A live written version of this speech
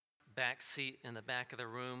back seat in the back of the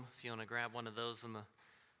room. If you want to grab one of those on the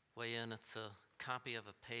way in, it's a copy of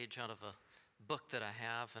a page out of a book that I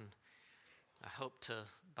have, and I hope to,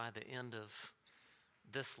 by the end of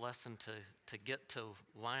this lesson, to get to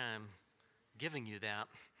why I'm giving you that.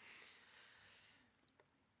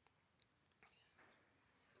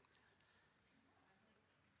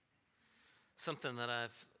 Something that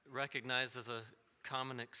I've recognized as a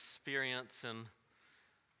common experience in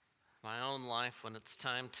my own life when it's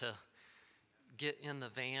time to get in the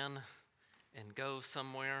van and go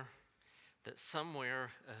somewhere, that somewhere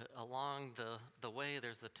along the way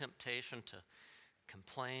there's the temptation to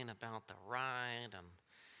complain about the ride and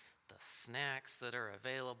the snacks that are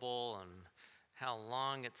available and how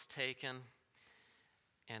long it's taken.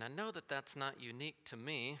 And I know that that's not unique to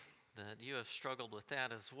me, that you have struggled with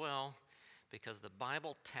that as well, because the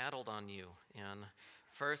Bible tattled on you. In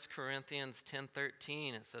 1 Corinthians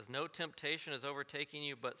 10:13, it says, "No temptation is overtaking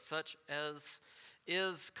you, but such as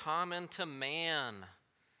is common to man."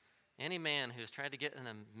 Any man who's tried to get in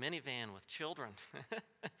a minivan with children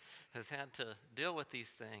has had to deal with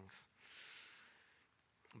these things.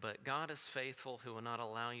 But God is faithful, who will not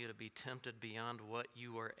allow you to be tempted beyond what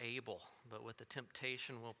you are able, but with the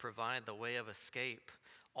temptation will provide the way of escape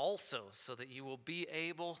also, so that you will be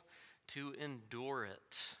able to endure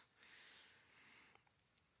it.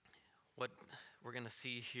 What we're going to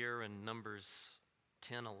see here in Numbers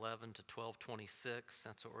 10:11 to 12:26,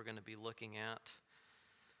 that's what we're going to be looking at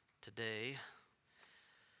today,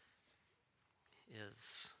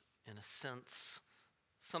 is in a sense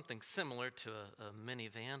something similar to a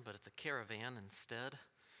minivan, but it's a caravan instead.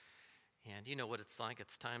 And you know what it's like.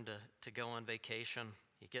 It's time to go on vacation.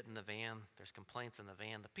 You get in the van. There's complaints in the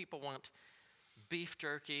van. The people want beef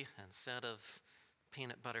jerky instead of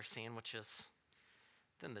peanut butter sandwiches.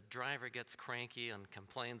 Then the driver gets cranky and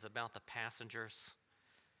complains about the passengers.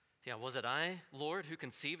 Yeah, was it I, Lord, who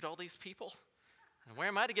conceived all these people? And where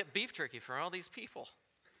am I to get beef jerky for all these people?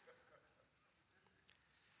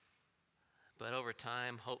 But over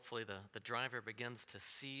time, hopefully the driver begins to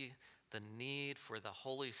see the need for the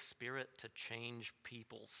Holy Spirit to change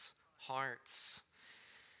people's hearts.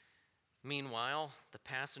 Meanwhile, the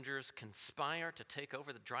passengers conspire to take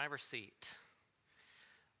over the driver's seat,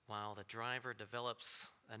 while the driver develops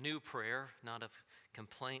a new prayer, not of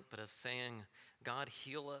complaint, but of saying, "God,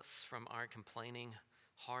 heal us from our complaining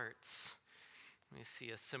hearts." We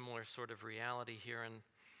see a similar sort of reality here in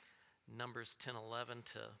Numbers 10:11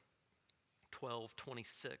 to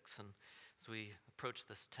 12:26. And as we approach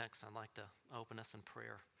this text, I'd like to open us in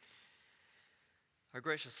prayer. Our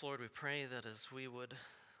gracious Lord, we pray that as we would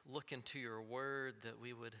look into your word, that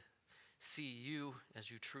we would see you as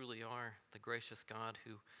you truly are, the gracious God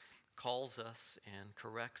who calls us and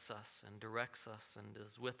corrects us and directs us and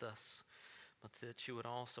is with us, but that you would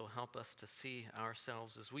also help us to see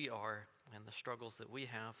ourselves as we are and the struggles that we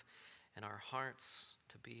have in our hearts,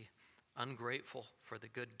 to be ungrateful for the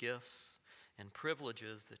good gifts and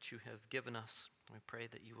privileges that you have given us. We pray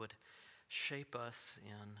that you would shape us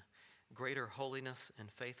in greater holiness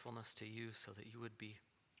and faithfulness to you, so that you would be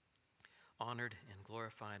honored and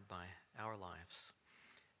glorified by our lives.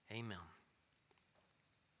 Amen.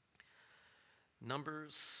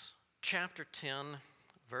 Numbers chapter 10,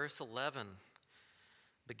 verse 11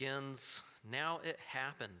 begins, "Now it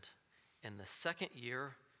happened in the second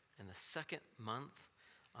year, in the second month,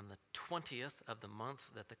 on the 20th of the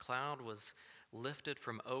month, that the cloud was lifted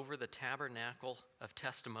from over the tabernacle of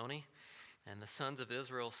testimony, and the sons of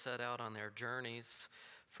Israel set out on their journeys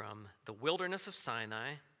from the wilderness of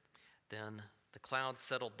Sinai. Then the cloud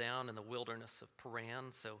settled down in the wilderness of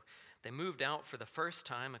Paran, so they moved out for the first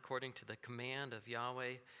time according to the command of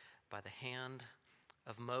Yahweh by the hand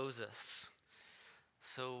of Moses."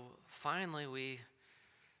 So finally we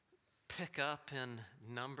pick up in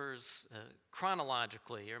Numbers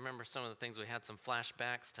chronologically. You remember some of the things, we had some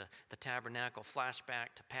flashbacks to the tabernacle,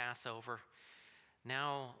 flashback to Passover.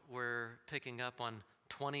 Now we're picking up on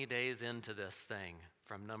 20 days into this thing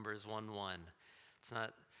from Numbers 1:1. It's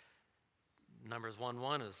not, Numbers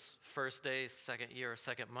 1:1 is first day, second year,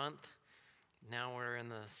 second month. Now we're in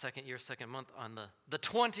the second year, second month on the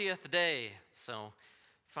 20th day. So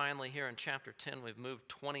finally here in chapter 10, we've moved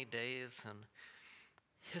 20 days in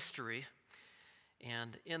history.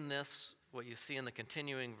 And in this, what you see in the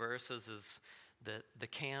continuing verses is that the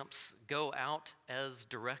camps go out as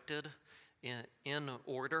directed in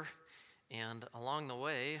order. And along the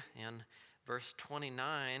way, in verse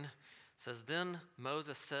 29, says, "Then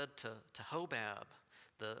Moses said to Hobab,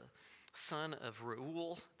 the son of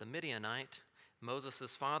Reuel, the Midianite,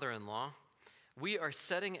 Moses' father-in-law, 'We are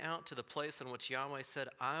setting out to the place in which Yahweh said,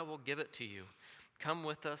 I will give it to you. Come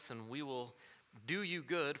with us, and we will do you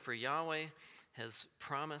good, for Yahweh has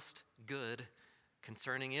promised good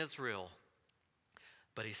concerning Israel."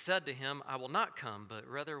 But he said to him, "I will not come, but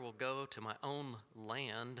rather will go to my own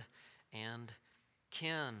land and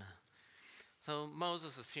kin." So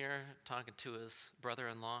Moses is here talking to his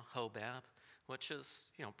brother-in-law, Hobab, which is,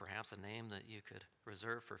 perhaps a name that you could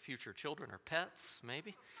reserve for future children or pets,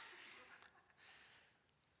 maybe.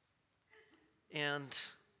 And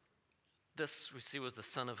this, we see, was the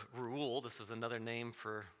son of Reuel. This is another name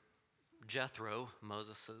for Jethro,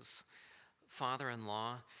 Moses'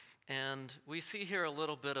 father-in-law. And we see here a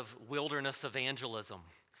little bit of wilderness evangelism.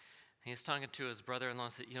 He's talking to his brother-in-law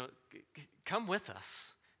and said, come with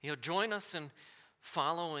us. Join us in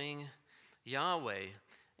following Yahweh.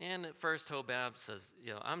 And at first Hobab says,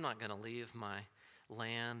 I'm not going to leave my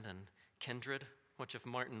land and kindred, which if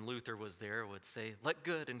Martin Luther was there would say, let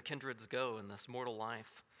good and kindreds go in this mortal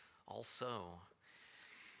life also.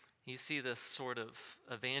 You see, this sort of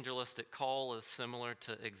evangelistic call is similar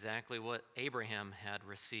to exactly what Abraham had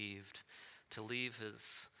received, to leave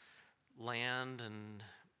his land and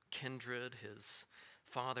kindred, his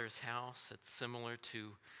father's house. It's similar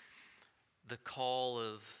to the call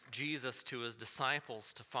of Jesus to his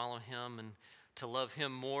disciples to follow him and to love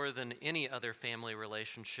him more than any other family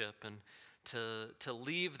relationship, and to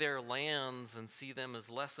leave their lands and see them as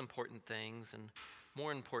less important things, and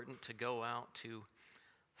more important to go out to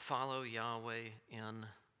follow Yahweh in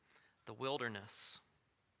the wilderness.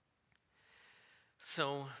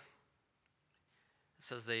 So it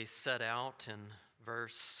says they set out in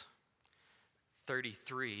verse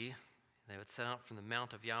 33. They would set out from the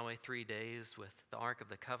mount of Yahweh 3 days with the ark of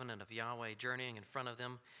the covenant of Yahweh journeying in front of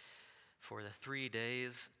them for the 3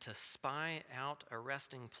 days to spy out a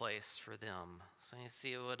resting place for them. So you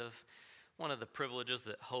see, one of the privileges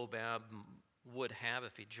that Hobab would have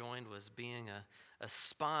if he joined was being a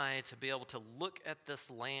spy, to be able to look at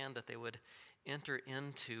this land that they would enter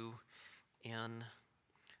into in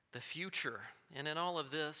the future. And in all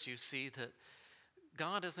of this, you see that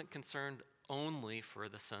God isn't concerned only for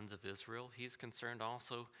the sons of Israel. He's concerned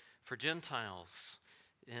also for Gentiles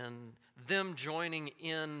and them joining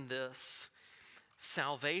in this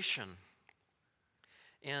salvation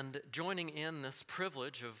and joining in this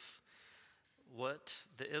privilege of what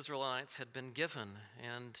the Israelites had been given.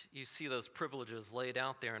 And you see those privileges laid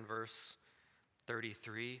out there in verse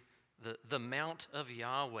 33, the mount of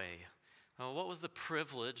Yahweh. What was the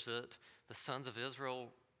privilege that the sons of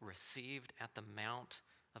Israel received at the mount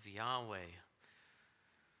of Yahweh?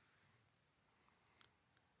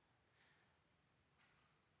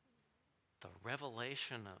 The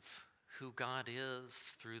revelation of who God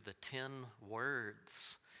is through the 10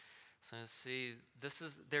 words. So you see, this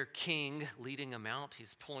is their king leading them out.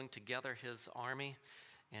 He's pulling together his army,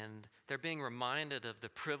 and they're being reminded of the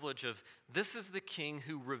privilege of this is the king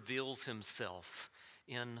who reveals himself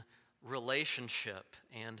in relationship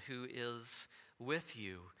and who is with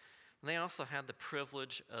you. And they also had the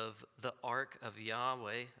privilege of the ark of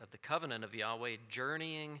Yahweh, of the covenant of Yahweh,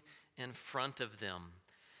 journeying in front of them.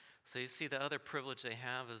 So you see, the other privilege they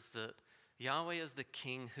have is that Yahweh is the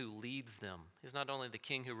king who leads them. He's not only the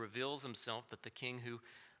king who reveals himself, but the king who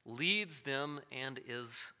leads them and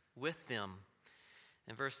is with them.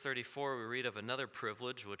 In verse 34, we read of another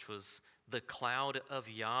privilege, which was the cloud of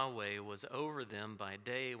Yahweh was over them by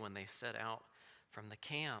day when they set out from the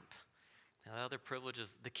camp. Now, the other privilege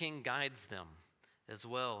is the king guides them as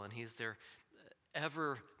well, and he's their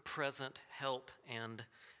ever-present help and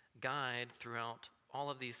guide throughout all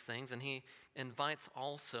of these things. And he invites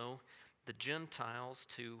also the Gentiles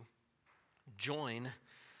to join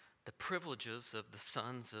the privileges of the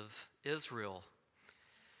sons of Israel.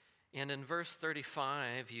 And in verse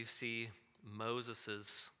 35, you see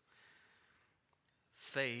Moses'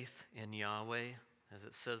 faith in Yahweh. As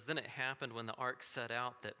it says, "Then it happened when the ark set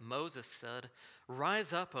out that Moses said,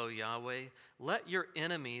 'Rise up, O Yahweh, let your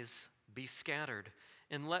enemies be scattered,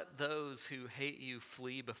 and let those who hate you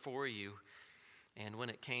flee before you.' And when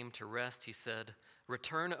it came to rest, he said,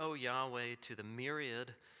 'Return, O Yahweh, to the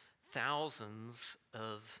myriad thousands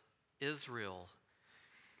of Israel.'"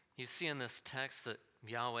 You see in this text that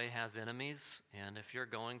Yahweh has enemies, and if you're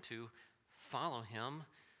going to follow him,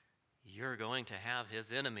 you're going to have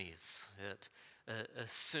his enemies. It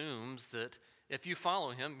assumes that if you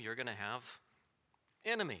follow him, you're going to have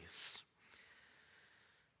enemies.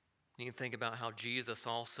 You can think about how Jesus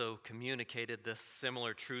also communicated this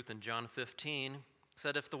similar truth in John 15. He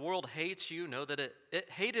said, "If the world hates you, know that it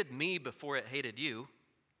hated me before it hated you.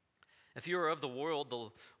 If you were of the world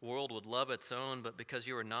would love its own, but because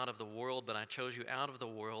you are not of the world, but I chose you out of the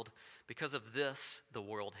world, because of this the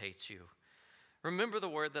world hates you. Remember the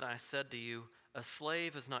word that I said to you, a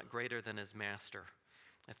slave is not greater than his master.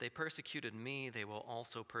 If they persecuted me, they will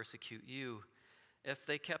also persecute you. If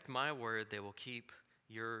they kept my word, they will keep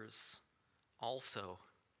yours also."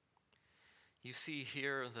 You see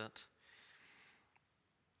here that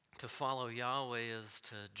to follow Yahweh is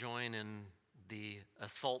to join in the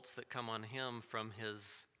assaults that come on him from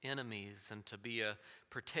his enemies and to be a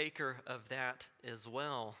partaker of that as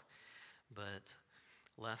well. But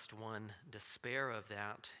lest one despair of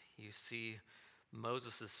that, you see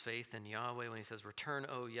Moses' faith in Yahweh when he says, "Return,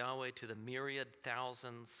 O Yahweh, to the myriad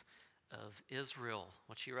thousands of Israel,"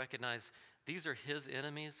 which he recognized these are his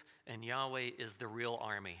enemies and Yahweh is the real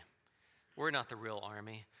army. We're not the real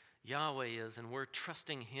army. Yahweh is, and we're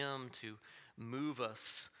trusting him to move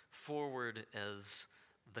us forward as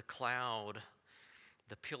the cloud,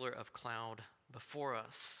 the pillar of cloud before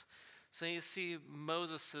us. So you see,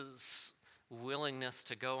 Moses' willingness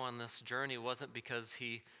to go on this journey wasn't because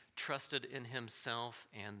he trusted in himself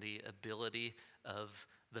and the ability of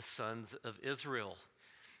the sons of Israel.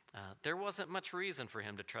 There wasn't much reason for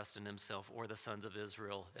him to trust in himself or the sons of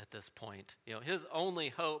Israel at this point. His only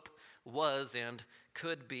hope was and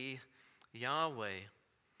could be Yahweh,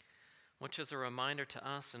 which is a reminder to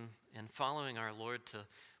us in following our Lord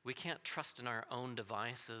we can't trust in our own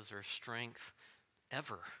devices or strength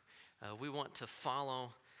ever. We want to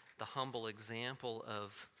follow the humble example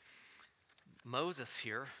of Moses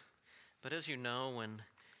here. But as you know, when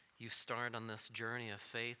you start on this journey of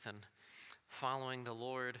faith and following the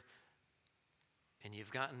Lord, and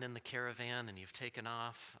you've gotten in the caravan and you've taken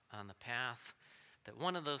off on the path, that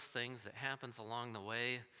one of those things that happens along the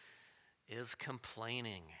way is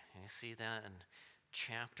complaining. And you see that in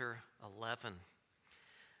chapter 11.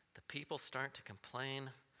 The people start to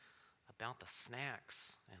complain about the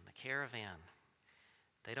snacks in the caravan.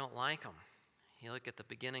 They don't like them. You look at the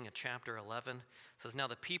beginning of chapter 11. It says, "Now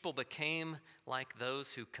the people became like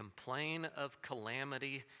those who complain of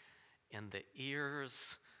calamity in the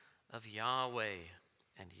ears of Yahweh.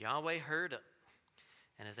 And Yahweh heard it.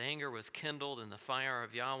 And his anger was kindled, and the fire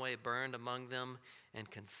of Yahweh burned among them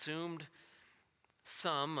and consumed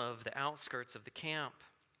some of the outskirts of the camp.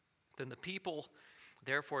 Then the people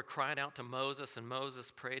therefore cried out to Moses, and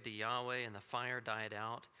Moses prayed to Yahweh, and the fire died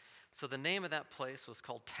out. So the name of that place was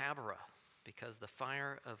called Taberah, because the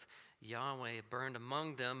fire of Yahweh burned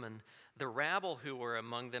among them, and the rabble who were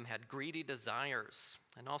among them had greedy desires.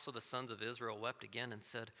 And also the sons of Israel wept again and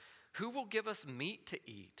said, 'Who will give us meat to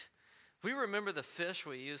eat? We remember the fish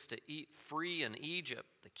we used to eat free in Egypt,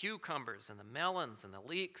 the cucumbers and the melons and the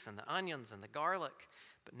leeks and the onions and the garlic.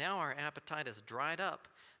 But now our appetite is dried up.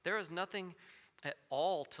 There is nothing at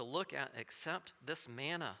all to look at except this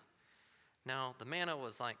manna.' Now, the manna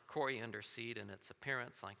was like coriander seed in its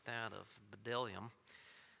appearance, like that of bdellium.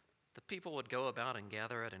 The people would go about and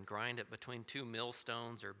gather it and grind it between two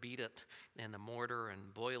millstones or beat it in the mortar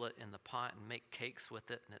and boil it in the pot and make cakes with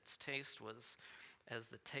it. And its taste was as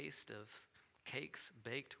the taste of cakes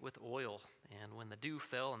baked with oil. And when the dew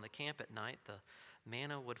fell in the camp at night, the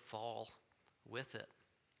manna would fall with it."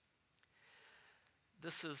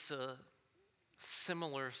 This is a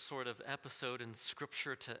similar sort of episode in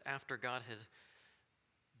Scripture to after God had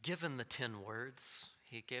given the 10 words.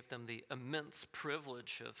 He gave them the immense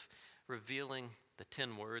privilege of revealing the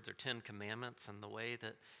 10 words or 10 commandments, and the way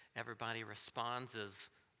that everybody responds is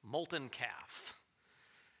molten calf.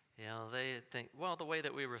 They think, well, the way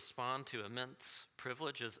that we respond to immense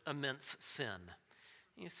privilege is immense sin.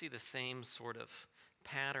 You see the same sort of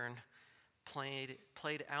pattern played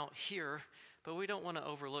out here. But we don't want to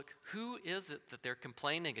overlook who is it that they're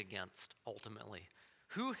complaining against ultimately.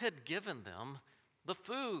 Who had given them the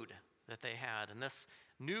food that they had in this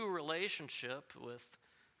new relationship with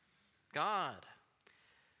God?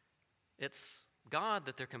 It's God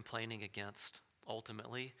that they're complaining against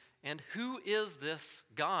ultimately. And who is this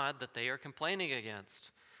God that they are complaining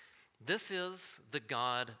against? This is the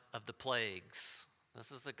God of the plagues.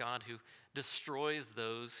 This is the God who destroys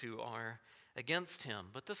those who are against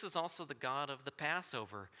him. But this is also the God of the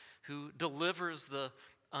Passover, who delivers the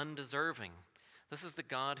undeserving. This is the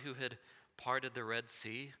God who had parted the Red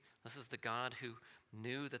Sea. This is the God who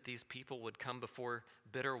knew that these people would come before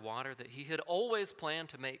bitter water that he had always planned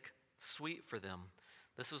to make sweet for them.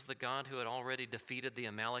 This was the God who had already defeated the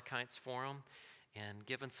Amalekites for them and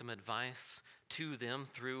given some advice to them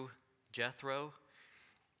through Jethro.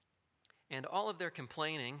 And all of their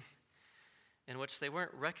complaining, in which they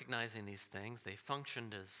weren't recognizing these things, they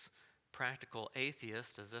functioned as practical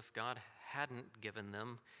atheists, as if God hadn't given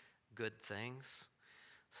them good things.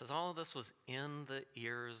 It says all of this was in the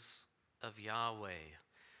ears of Yahweh,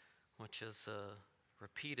 which is a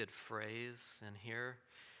repeated phrase in here.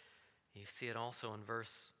 You see it also in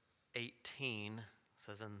verse 18. It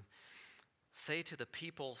says, "And say to the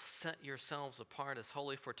people, set yourselves apart as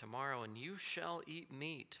holy for tomorrow, and you shall eat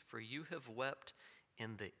meat, for you have wept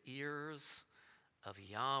in the ears of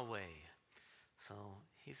Yahweh." So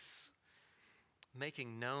he's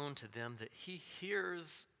making known to them that he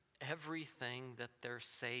hears everything that they're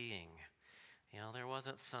saying. There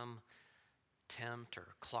wasn't some tent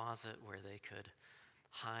or closet where they could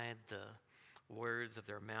hide the words of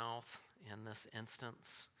their mouth in this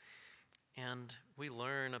instance. And we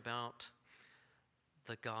learn about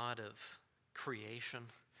the God of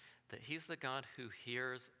creation, that he's the God who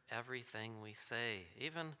hears everything we say.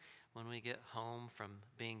 Even when we get home from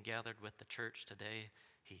being gathered with the church today,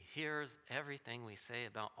 he hears everything we say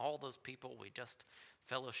about all those people we just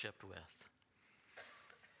fellowshipped with.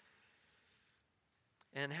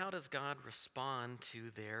 And how does God respond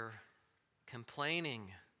to their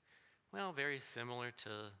complaining? Well, very similar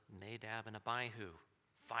to Nadab and Abihu,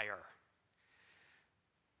 fire.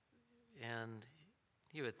 And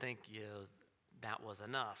you would think that was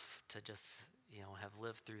enough to just have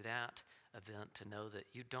lived through that event to know that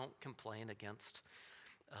you don't complain against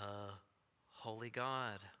a holy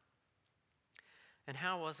God. And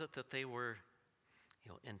how was it that they were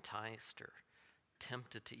enticed or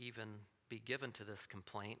tempted to even be given to this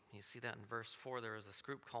complaint? You see that in verse 4. There was this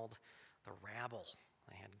group called the rabble.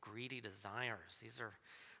 They had greedy desires. These are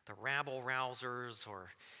the rabble rousers,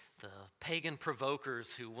 or the pagan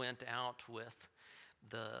provokers who went out with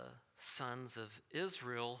the sons of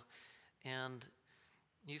Israel. And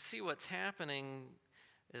you see what's happening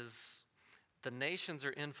is the nations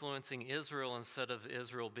are influencing Israel instead of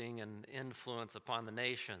Israel being an influence upon the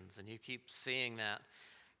nations. And you keep seeing that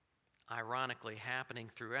ironically happening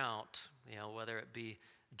throughout, whether it be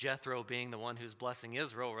Jethro being the one who's blessing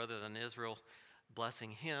Israel rather than Israel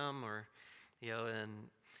blessing him, or,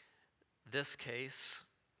 in this case,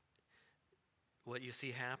 what you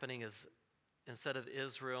see happening is instead of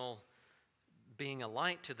Israel being a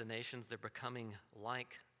light to the nations, they're becoming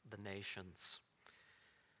like the nations,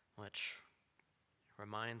 which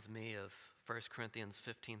reminds me of 1 Corinthians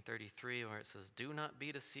 15:33, where it says, "Do not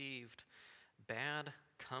be deceived. Bad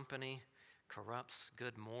company corrupts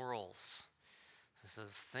good morals." It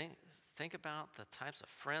says, think about the types of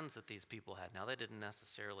friends that these people had. Now, they didn't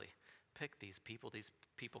necessarily pick these people. These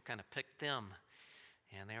people kind of picked them.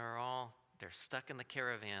 And they're stuck in the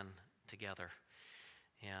caravan together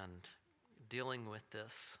and dealing with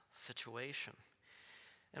this situation.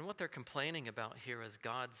 And what they're complaining about here is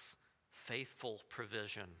God's faithful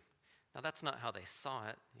provision. Now, that's not how they saw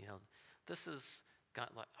it. This is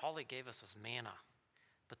God, like, all he gave us was manna.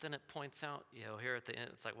 But then it points out, here at the end,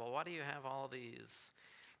 it's like, well, why do you have all these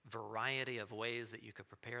variety of ways that you could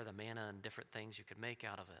prepare the manna and different things you could make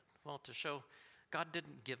out of it? Well, to show God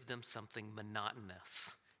didn't give them something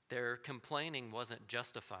monotonous. Their complaining wasn't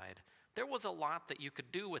justified. There was a lot that you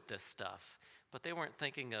could do with this stuff, but they weren't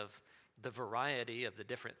thinking of the variety of the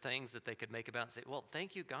different things that they could make about and say, well,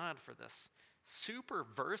 thank you, God, for this super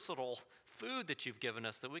versatile food that you've given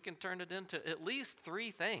us, that we can turn it into at least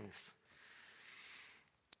 3 things.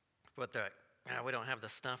 But we don't have the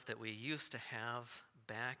stuff that we used to have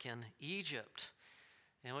back in Egypt.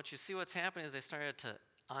 And what you see what's happening is they started to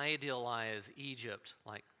idealize Egypt.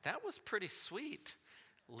 Like, that was pretty sweet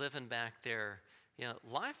living back there.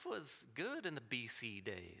 Life was good in the BC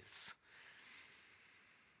days.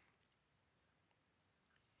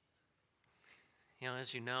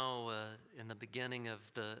 As you know, in the beginning of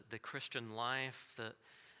the Christian life, that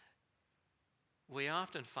we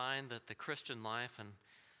often find that the Christian life and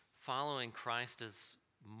following Christ is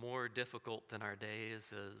more difficult than our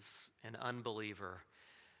days as an unbeliever,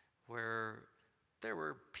 where there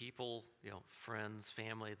were people, friends,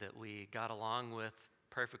 family that we got along with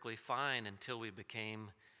perfectly fine until we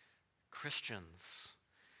became Christians.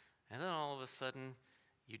 And then all of a sudden,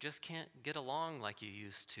 you just can't get along like you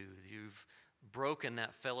used to. You've broken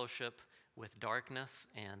that fellowship with darkness,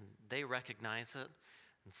 and they recognize it,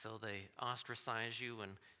 and so they ostracize you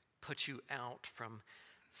and put you out from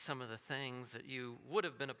some of the things that you would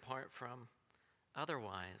have been apart from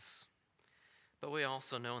otherwise. But we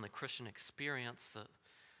also know in the Christian experience that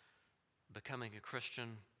becoming a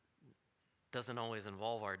Christian doesn't always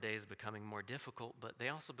involve our days becoming more difficult, but they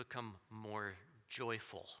also become more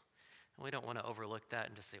joyful. And we don't want to overlook that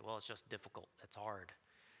and just say, well, it's just difficult, it's hard.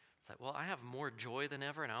 It's like, well, I have more joy than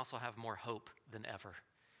ever, and I also have more hope than ever.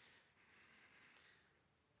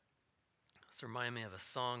 This reminds me of a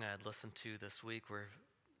song I had listened to this week where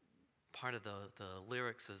part of the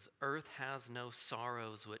lyrics is, "Earth has no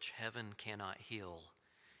sorrows which heaven cannot heal."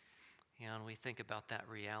 And we think about that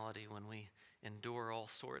reality when we endure all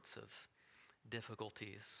sorts of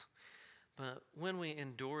difficulties. But when we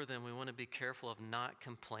endure them, we want to be careful of not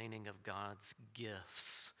complaining of God's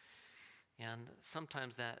gifts. And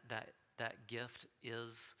sometimes that gift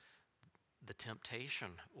is the temptation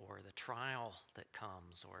or the trial that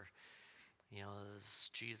comes. Or, as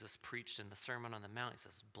Jesus preached in the Sermon on the Mount, he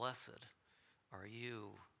says, "Blessed are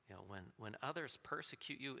you, when others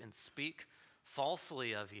persecute you and speak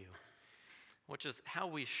falsely of you," which is how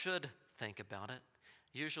we should think about it.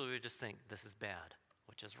 Usually we just think this is bad,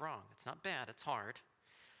 which is wrong. It's not bad, it's hard.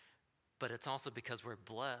 But it's also because we're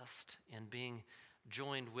blessed in being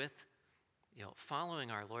joined with,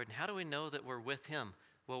 following our Lord. And how do we know that we're with him?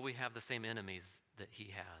 Well, we have the same enemies that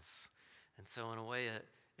he has. And so in a way,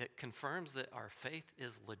 it confirms that our faith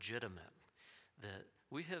is legitimate, that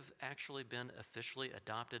we have actually been officially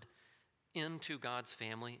adopted into God's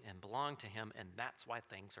family and belong to him, and that's why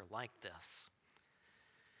things are like this.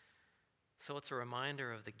 So it's a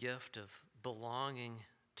reminder of the gift of belonging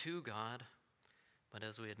to God, but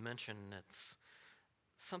as we had mentioned, it's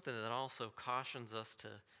something that also cautions us to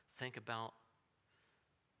think about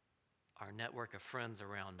our network of friends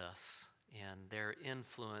around us and their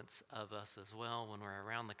influence of us as well. When we're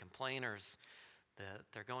around the complainers, that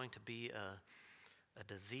they're going to be a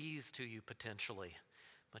disease to you potentially.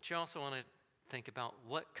 But you also want to think about,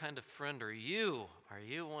 what kind of friend are you? Are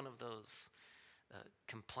you one of those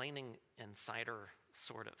complaining insider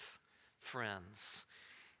sort of friends?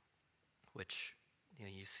 Which,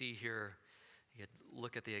 you see here, you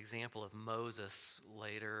look at the example of Moses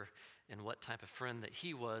later and what type of friend that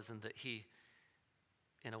he was, and that he,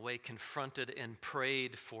 in a way, confronted and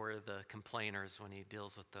prayed for the complainers when he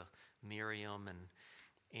deals with the Miriam and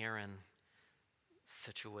Aaron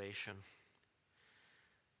situation.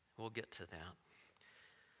 We'll get to that.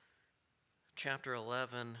 Chapter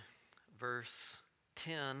 11, verse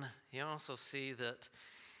 10, you also see that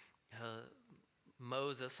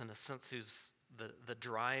Moses, in a sense, who's the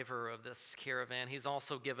driver of this caravan, he's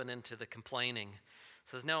also given into the complaining. It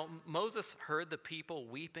says, "Now Moses heard the people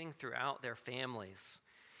weeping throughout their families,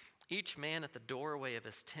 each man at the doorway of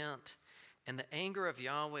his tent, and the anger of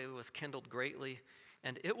Yahweh was kindled greatly,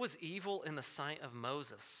 and it was evil in the sight of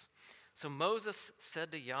Moses. So Moses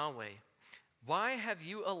said to Yahweh, 'Why have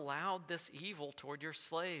you allowed this evil toward your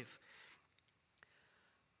slave?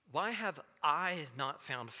 Why have I not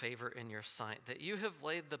found favor in your sight, that you have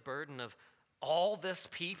laid the burden of all this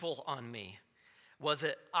people on me? Was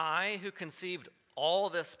it I who conceived all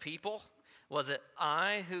this people? Was it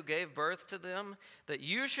I who gave birth to them? That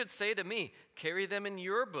you should say to me, carry them in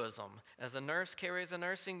your bosom, as a nurse carries a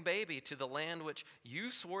nursing baby to the land which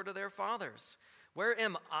you swore to their fathers. Where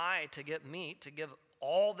am I to get meat to give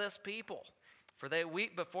all this people? For they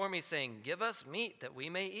weep before me, saying, give us meat that we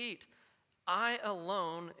may eat. I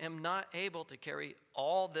alone am not able to carry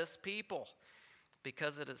all this people,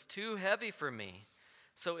 because it is too heavy for me.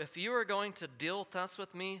 So if you are going to deal thus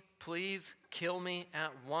with me, please kill me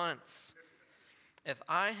at once. If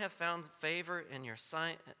I have found favor in your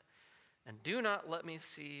sight, and do not let me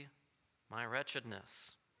see my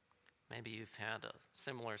wretchedness." Maybe you've had a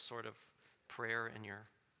similar sort of prayer in your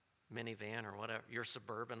minivan or whatever, your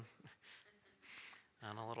Suburban,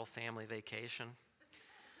 on a little family vacation.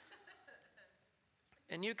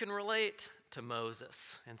 And you can relate to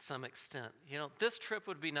Moses in some extent. This trip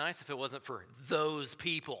would be nice if it wasn't for those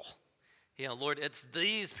people. Lord, it's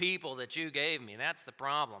these people that you gave me. That's the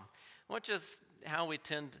problem. Which is how we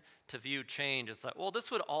tend to view change. It's like, well,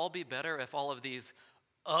 this would all be better if all of these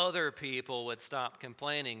other people would stop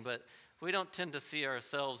complaining. But we don't tend to see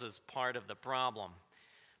ourselves as part of the problem.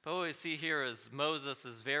 But what we see here is Moses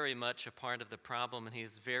is very much a part of the problem, and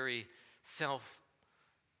he's very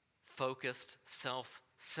self-focused,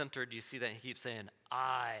 self-centered. You see that he keeps saying,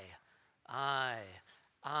 I,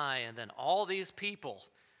 and then all these people.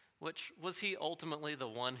 Which, was he ultimately the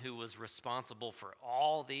one who was responsible for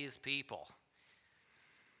all these people?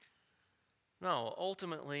 No,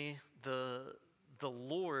 ultimately the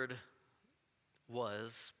Lord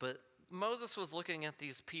was, but Moses was looking at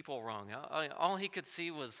these people wrong. All he could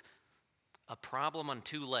see was a problem on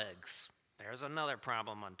two legs. There's another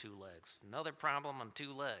problem on two legs. Another problem on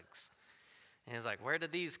two legs. And he's like, where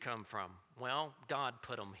did these come from? Well, God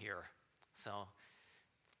put them here. So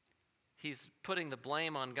he's putting the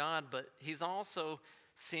blame on God, but he's also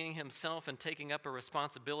seeing himself and taking up a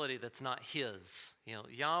responsibility that's not his.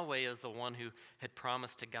 Yahweh is the one who had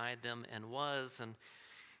promised to guide them and was. And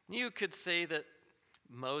you could say that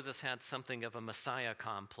Moses had something of a Messiah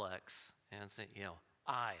complex and say,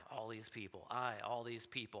 I, all these people,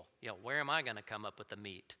 where am I going to come up with the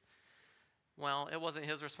meat? Well, it wasn't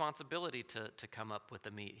his responsibility to come up with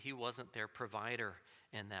the meat. He wasn't their provider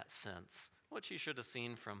in that sense, which he should have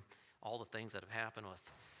seen from all the things that have happened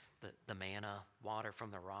with the manna, water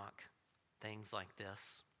from the rock, things like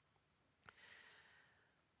this.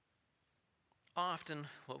 Often,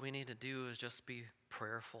 what we need to do is just be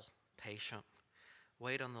prayerful, patient,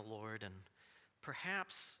 wait on the Lord, and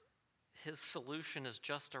perhaps his solution is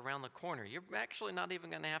just around the corner. You're actually not even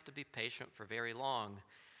going to have to be patient for very long,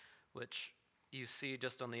 which you see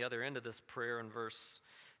just on the other end of this prayer in verse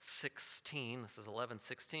 16. This is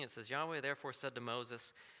 11:16. It says, Yahweh therefore said to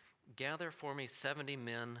Moses, gather for me 70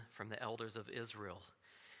 men from the elders of Israel,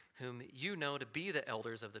 whom you know to be the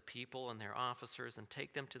elders of the people and their officers, and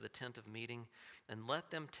take them to the tent of meeting, and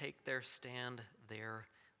let them take their stand there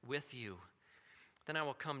with you. Then I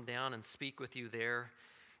will come down and speak with you there,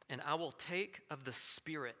 and I will take of the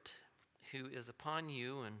Spirit who is upon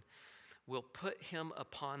you, and will put him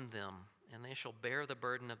upon them, and they shall bear the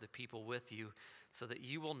burden of the people with you, so that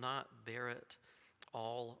you will not bear it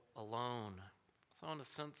all alone. So in a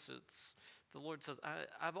sense, the Lord says,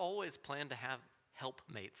 I've always planned to have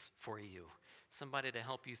helpmates for you, somebody to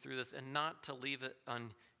help you through this, and not to leave it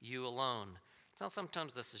on you alone. So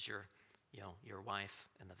sometimes this is your wife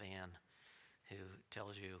in the van who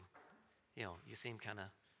tells you, you seem kind of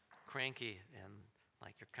cranky and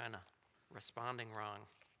like you're kind of responding wrong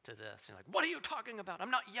to this. You're like, what are you talking about?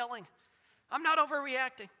 I'm not yelling. I'm not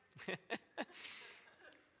overreacting.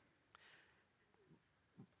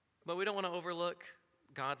 But we don't want to overlook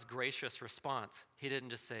God's gracious response. He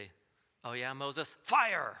didn't just say, oh yeah, Moses,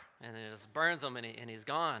 fire! And it just burns him and he's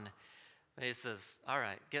gone. And he says, all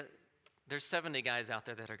right, there's 70 guys out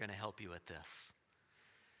there that are going to help you with this.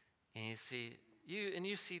 And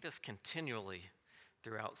you see this continually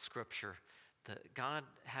throughout Scripture, that God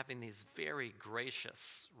having these very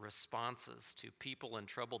gracious responses to people in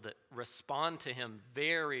trouble that respond to him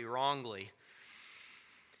very wrongly.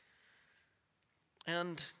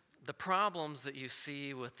 And the problems that you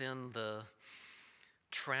see within the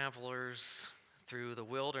travelers through the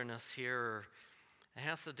wilderness here, it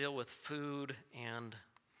has to deal with food and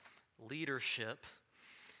leadership.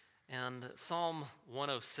 And Psalm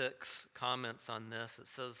 106 comments on this. It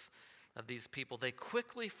says of these people, they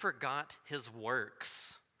quickly forgot his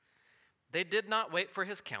works. They did not wait for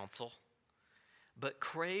his counsel, but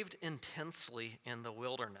craved intensely in the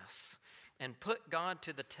wilderness and put God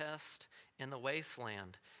to the test in the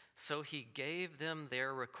wasteland. So he gave them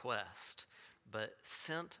their request, but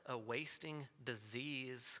sent a wasting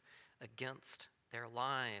disease against their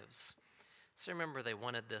lives. So remember, they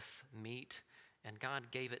wanted this meat, and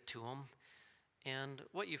God gave it to them. And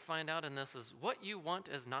what you find out in this is what you want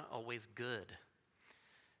is not always good.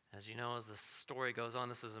 As you know, as the story goes on,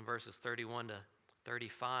 this is in verses 31 to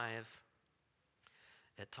 35.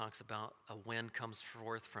 It talks about a wind comes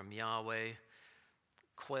forth from Yahweh,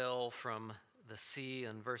 quail from the sea.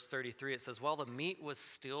 In verse 33, it says, while the meat was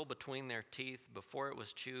still between their teeth before it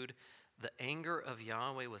was chewed, the anger of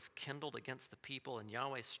Yahweh was kindled against the people, and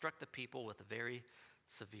Yahweh struck the people with a very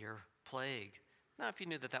severe plague. Now, if you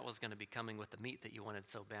knew that was going to be coming with the meat that you wanted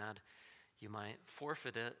so bad, you might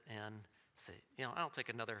forfeit it and say, I'll take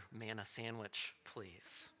another manna sandwich,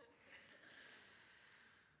 please.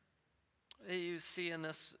 You see in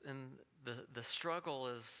this, the struggle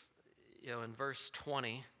is, in verse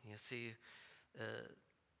 20, you see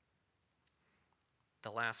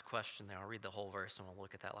the last question there. I'll read the whole verse and we'll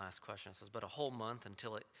look at that last question. It says, but a whole month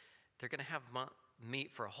they're going to have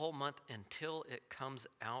meat for a whole month until it comes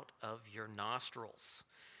out of your nostrils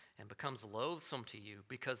and becomes loathsome to you,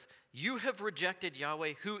 because you have rejected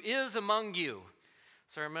Yahweh who is among you.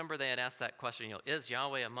 So remember, they had asked that question, is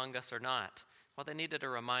Yahweh among us or not? Well, they needed a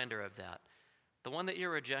reminder of that. The one that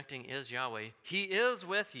you're rejecting is Yahweh. He is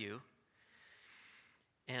with you.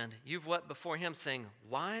 And you've wept before him, saying,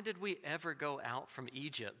 why did we ever go out from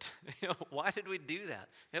Egypt? Why did we do that?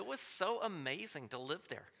 It was so amazing to live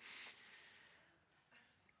there.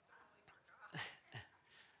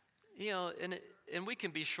 And we can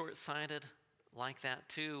be short-sighted like that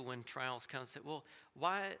too when trials come. Say, well,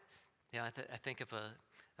 why? I think of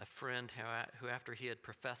a friend who after he had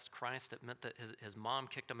professed Christ, it meant that his mom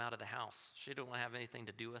kicked him out of the house. She didn't want to have anything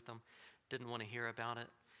to do with him, didn't want to hear about it.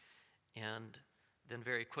 And then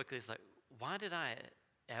very quickly, he's like, why did I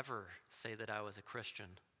ever say that I was a Christian?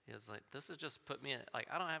 He was like, this has just put me in,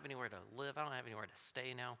 I don't have anywhere to live. I don't have anywhere to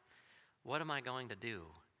stay now. What am I going to do?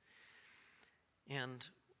 And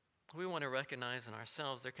we want to recognize in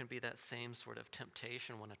ourselves there can be that same sort of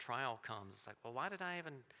temptation when a trial comes. It's like, well, why did I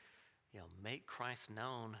even, make Christ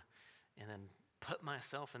known and then put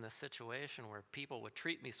myself in this situation where people would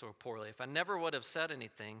treat me so poorly? If I never would have said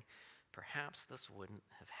anything, perhaps this wouldn't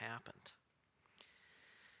have happened.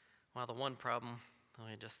 Well, the one problem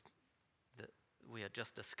that we had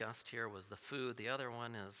just discussed here was the food. The other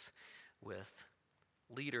one is with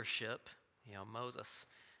leadership. Moses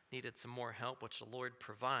needed some more help, which the Lord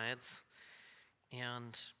provides.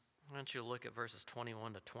 And why don't you look at verses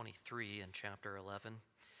 21 to 23 in chapter 11.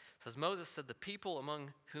 It says, Moses said, the people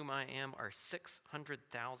among whom I am are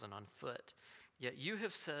 600,000 on foot. Yet you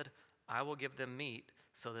have said, I will give them meat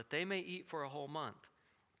so that they may eat for a whole month.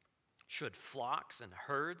 Should flocks and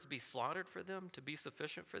herds be slaughtered for them to be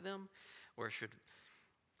sufficient for them? Or should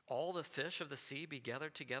all the fish of the sea be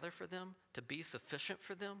gathered together for them to be sufficient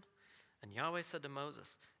for them? And Yahweh said to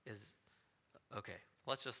Moses, okay,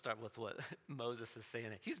 let's just start with what Moses is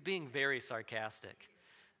saying. He's being very sarcastic.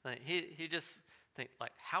 He just thinks,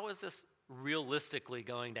 how is this realistically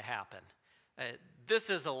going to happen? This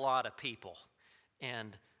is a lot of people.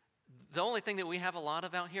 And the only thing that we have a lot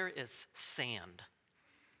of out here is sand.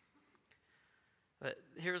 But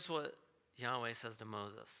here's what Yahweh says to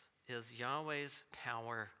Moses. Is Yahweh's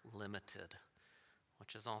power limited?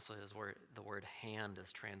 Which is also his word, the word hand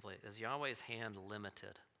is translated. Is Yahweh's hand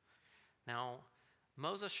limited? Now,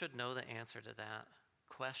 Moses should know the answer to that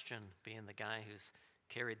question, being the guy who's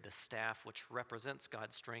carried the staff, which represents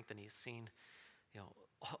God's strength, and he's seen,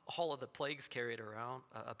 all of the plagues carried around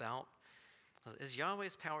about. Is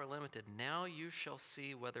Yahweh's power limited? Now you shall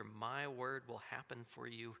see whether my word will happen for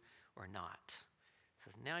you or not. It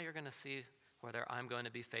says, now you're going to see whether I'm going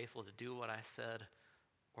to be faithful to do what I said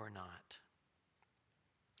or not.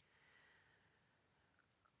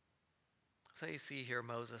 So you see here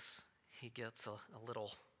Moses, he gets a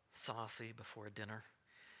little saucy before dinner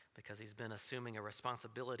because he's been assuming a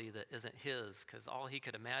responsibility that isn't his, because all he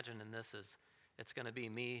could imagine in this is it's going to be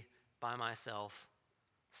me by myself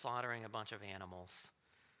slaughtering a bunch of animals.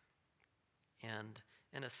 And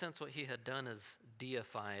in a sense, what he had done is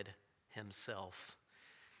deified himself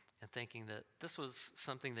and thinking that this was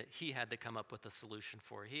something that he had to come up with a solution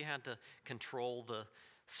for. He had to control the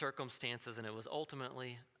circumstances, and it was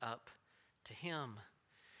ultimately up to him.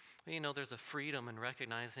 There's a freedom in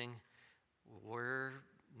recognizing we're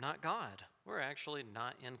not God. We're actually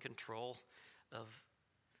not in control of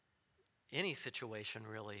any situation,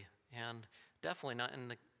 really, and definitely not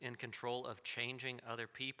in control of changing other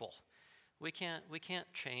people. We can't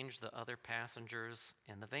change the other passengers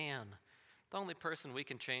in the van. The only person we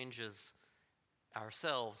can change is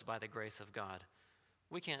ourselves by the grace of God.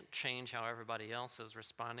 We can't change how everybody else is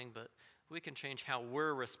responding, but we can change how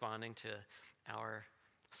we're responding to our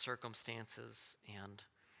circumstances and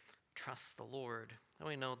trust the Lord. And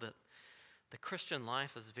we know that the Christian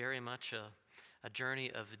life is very much a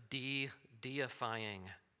journey of deifying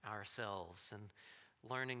ourselves and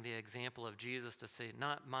learning the example of Jesus to say,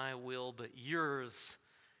 not my will, but yours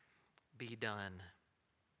be done.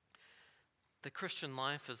 The Christian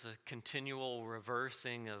life is a continual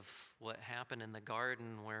reversing of what happened in the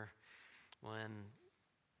garden, where when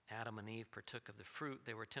Adam and Eve partook of the fruit,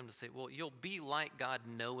 they were tempted to say, well, you'll be like God,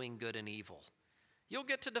 knowing good and evil. You'll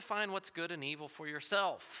get to define what's good and evil for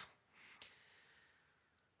yourself.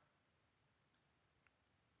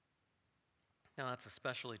 Now, that's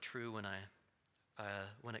especially true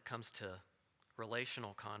when it comes to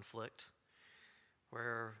relational conflict,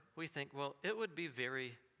 where we think, well, it would be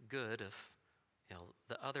very good if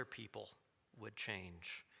the other people would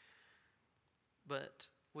change. But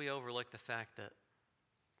we overlook the fact that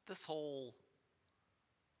this whole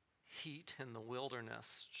heat in the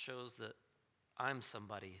wilderness shows that I'm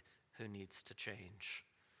somebody who needs to change.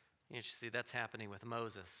 You see, that's happening with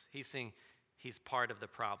Moses. He's seeing he's part of the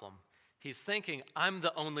problem. He's thinking, I'm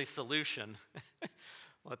the only solution.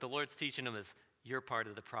 What the Lord's teaching him is, you're part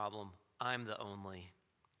of the problem. I'm the only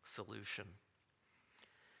solution.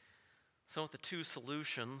 So with the two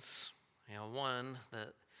solutions, one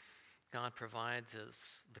that God provides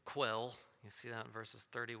is the quail. You see that in verses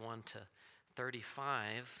 31 to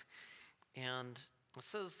 35. And it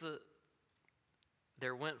says that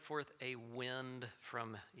there went forth a wind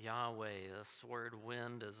from Yahweh. This word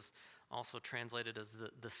wind is also translated as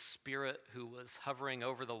the Spirit who was hovering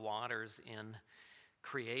over the waters in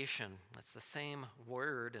creation. It's the same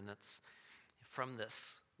word, and it's from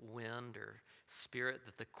this wind or spirit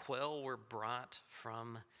that the quail were brought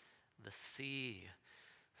from the sea.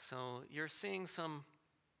 So you're seeing some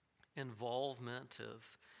involvement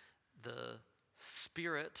of the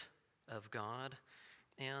Spirit of God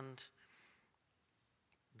and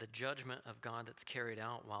the judgment of God that's carried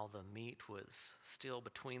out while the meat was still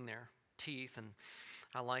between their teeth. And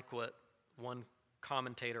I like what one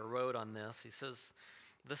commentator wrote on this. He says,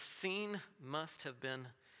 the scene must have been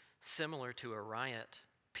similar to a riot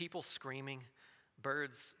People screaming,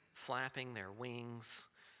 birds flapping their wings.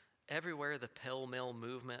 Everywhere the pell-mell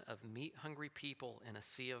movement of meat-hungry people in a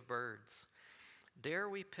sea of birds. Dare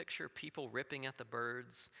we picture people ripping at the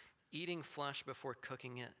birds, eating flesh before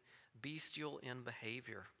cooking it, bestial in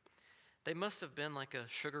behavior. They must have been like a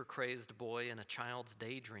sugar-crazed boy in a child's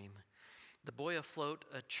daydream. The boy afloat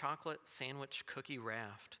a chocolate sandwich cookie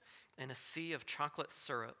raft in a sea of chocolate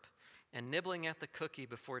syrup and nibbling at the cookie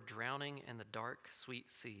before drowning in the dark,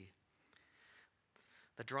 sweet sea.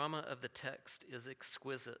 The drama of the text is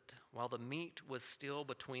exquisite. While the meat was still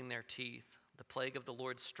between their teeth, the plague of the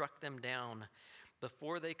Lord struck them down.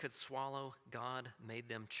 Before they could swallow, God made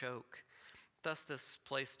them choke. Thus this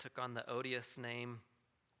place took on the odious name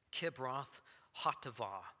Kibroth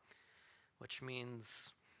Hattaavah, which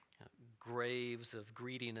means graves of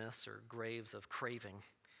greediness or graves of craving.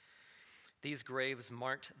 These graves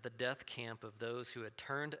marked the death camp of those who had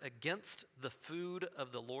turned against the food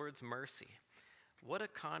of the Lord's mercy. What a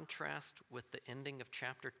contrast with the ending of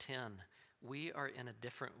chapter 10. We are in a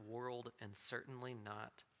different world and certainly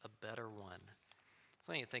not a better one.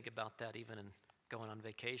 So you think about that even in going on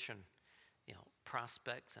vacation.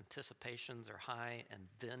 Prospects, anticipations are high, and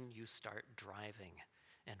then you start driving.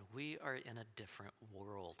 And we are in a different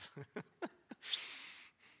world.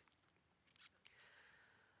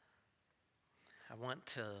 I want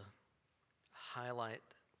to highlight,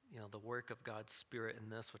 the work of God's Spirit in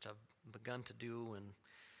this, which I've begun to do, and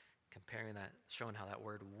comparing that, showing how that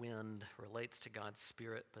word wind relates to God's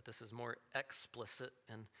Spirit, but this is more explicit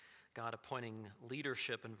in God appointing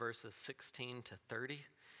leadership in verses 16 to 30,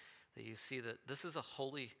 that you see that this is a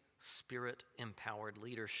Holy Spirit-empowered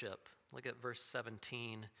leadership. Look at verse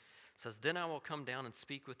 17. It says, "Then I will come down and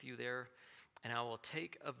speak with you there, and I will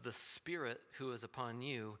take of the Spirit who is upon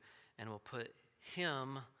you, and will put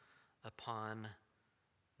him upon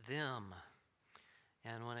them."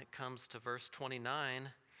 And when it comes to verse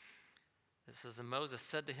 29, it says, "And Moses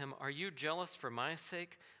said to him, 'Are you jealous for my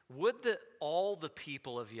sake? Would that all the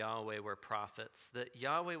people of Yahweh were prophets, that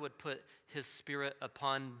Yahweh would put his Spirit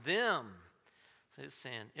upon them.'" So he's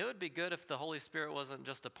saying, it would be good if the Holy Spirit wasn't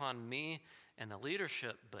just upon me and the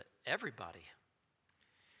leadership, but everybody.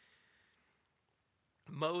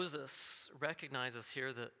 Moses recognizes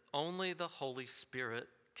here that only the Holy Spirit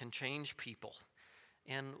can change people.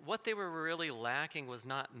 And what they were really lacking was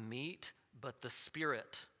not meat, but the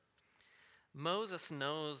Spirit. Moses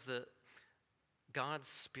knows that God's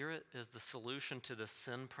Spirit is the solution to the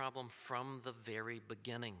sin problem from the very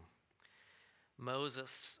beginning.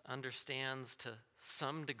 Moses understands to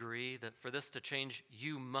some degree that for this to change,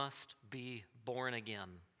 you must be born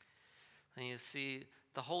again. And you see,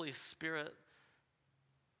 the Holy Spirit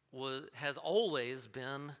has always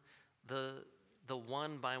been the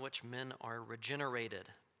one by which men are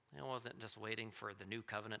regenerated. It wasn't just waiting for the new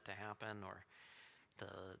covenant to happen or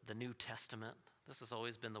the New Testament. This has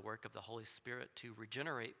always been the work of the Holy Spirit to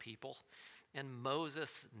regenerate people, and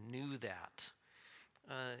Moses knew that.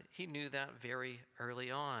 He knew that very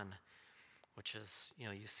early on, which is,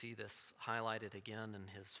 you see this highlighted again in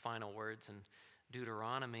his final words in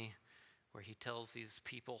Deuteronomy, where he tells these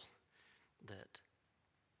people that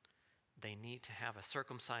they need to have a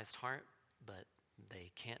circumcised heart, but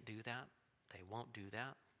they can't do that. They won't do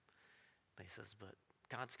that. But he says, but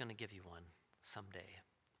God's going to give you one someday,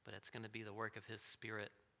 but it's going to be the work of his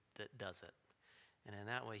Spirit that does it. And in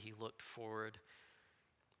that way, he looked forward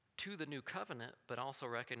to the new covenant, but also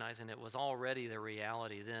recognizing it was already the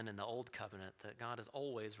reality then in the old covenant that God has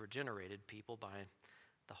always regenerated people by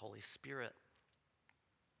the Holy Spirit.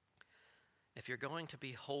 If you're going to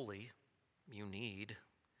be holy, you need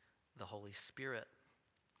the Holy Spirit.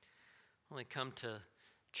 When we come to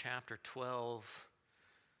chapter 12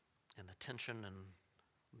 and the tension in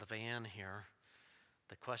the van here,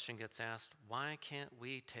 the question gets asked, why can't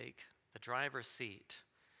we take the driver's seat?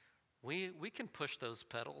 We can push those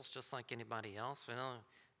pedals just like anybody else.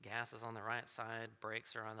 Gas is on the right side,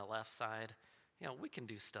 brakes are on the left side. We can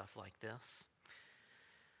do stuff like this.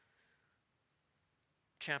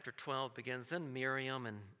 Chapter 12 begins, "Then Miriam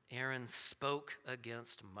and Aaron spoke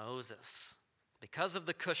against Moses because of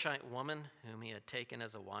the Cushite woman whom he had taken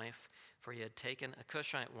as a wife, for he had taken a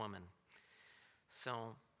Cushite woman."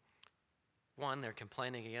 So, one, they're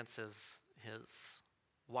complaining against his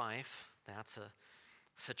wife. That's a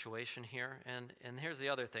situation here. And here's the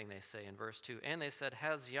other thing they say in verse 2. "And they said,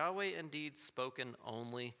 'Has Yahweh indeed spoken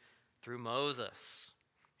only through Moses?'"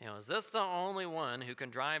 Is this the only one who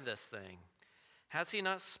can drive this thing? "Has he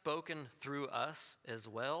not spoken through us as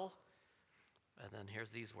well?" And then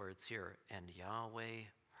here's these words here, "And Yahweh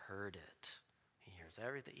heard it." He hears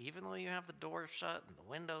everything. Even though you have the door shut and the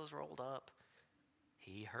windows rolled up,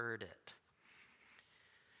 He heard it.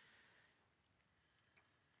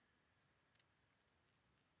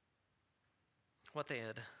 What they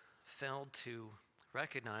had failed to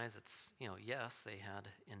recognize, yes, they had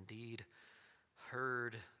indeed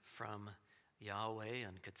heard from Yahweh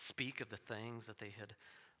and could speak of the things that they had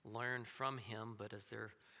learned from him, but as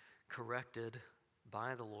they're corrected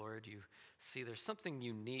by the Lord, you see there's something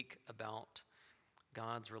unique about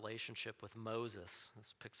God's relationship with Moses.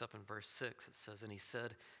 This picks up in verse 6. It says, "And he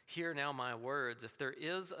said, 'Hear now my words. If there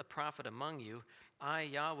is a prophet among you, I,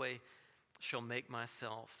 Yahweh, shall make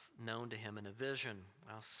myself known to him in a vision.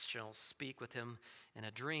 I shall speak with him in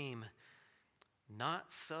a dream.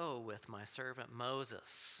 Not so with my servant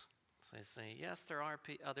Moses.'" So they say, yes, there are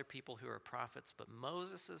other people who are prophets, but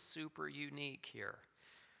Moses is super unique here.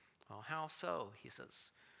 Well, how so? He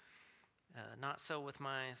says, "Not so with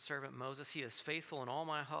my servant Moses. He is faithful in all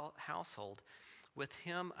my household. With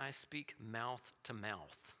him I speak mouth to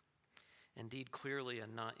mouth, indeed clearly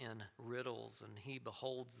and not in riddles, and he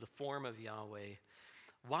beholds the form of Yahweh.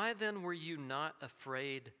 Why then were you not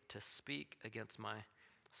afraid to speak against my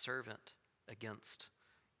servant, against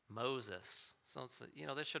Moses?" So,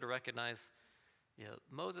 they should recognize,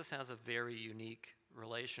 Moses has a very unique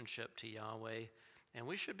relationship to Yahweh, and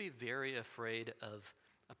we should be very afraid of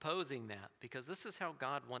opposing that, because this is how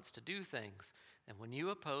God wants to do things. And when you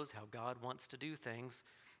oppose how God wants to do things,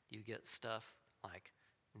 you get stuff like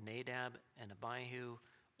Nadab and Abihu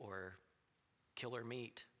or killer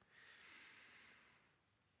meat.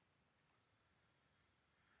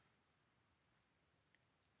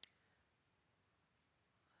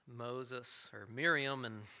 Moses or Miriam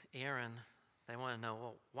and Aaron, they want to know,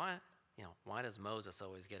 well, why does Moses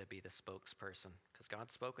always get to be the spokesperson? Because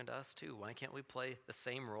God's spoken to us too. Why can't we play the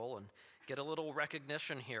same role and get a little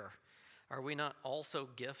recognition here? Are we not also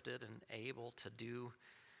gifted and able to do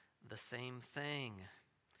the same thing?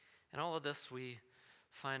 And all of this, we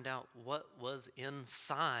find out what was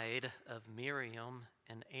inside of Miriam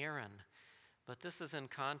and Aaron. But this is in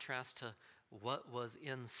contrast to what was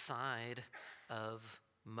inside of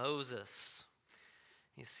Moses.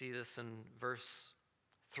 You see this in verse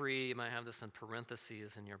 3. You might have this in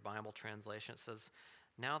parentheses in your Bible translation. It says,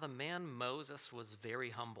 "Now the man Moses was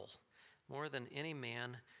very humble, more than any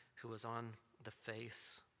man who was on the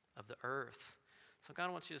face of the earth." So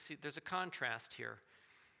God wants you to see there's a contrast here.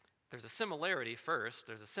 There's a similarity first.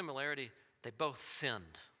 There's a similarity. They both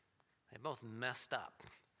sinned. They both messed up.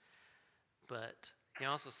 But you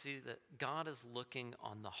also see that God is looking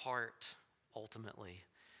on the heart ultimately.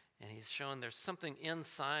 And he's shown there's something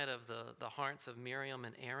inside of the hearts of Miriam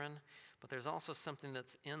and Aaron, but there's also something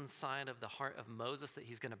that's inside of the heart of Moses that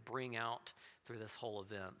he's going to bring out through this whole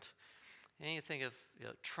event. And you think of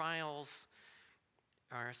trials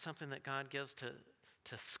are something that God gives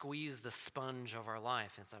to squeeze the sponge of our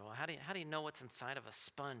life. And so, well, how do you know what's inside of a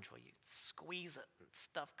sponge? Well, you squeeze it and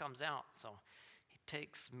stuff comes out. So he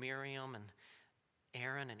takes Miriam and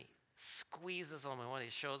Aaron and he squeezes them, and what he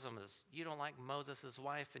shows them is, you don't like Moses'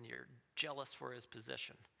 wife and you're jealous for his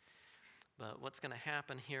position. But what's going to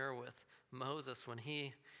happen here with Moses when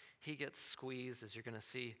he gets squeezed is you're going to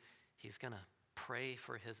see he's going to pray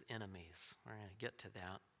for his enemies. We're going to get to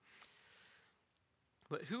that.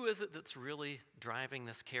 But who is it that's really driving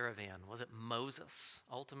this caravan? Was it Moses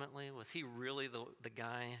ultimately? Was he really the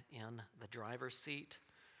guy in the driver's seat?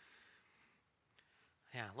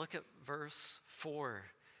 Yeah, look at verse 4.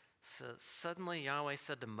 So suddenly Yahweh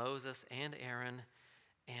said to Moses and Aaron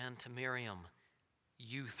and to Miriam,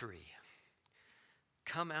 "You three,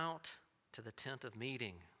 come out to the tent of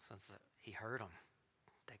meeting." So he heard them.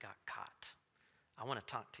 They got caught. "I want to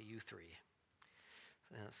talk to you three."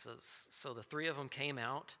 And it says, so the three of them came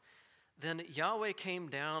out. Then Yahweh came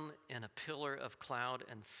down in a pillar of cloud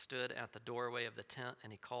and stood at the doorway of the tent,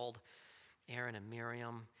 and he called Aaron and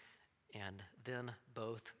Miriam, and then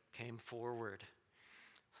both came forward.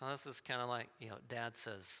 So this is kind of like, Dad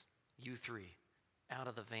says, "You three, out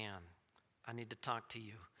of the van. I need to talk to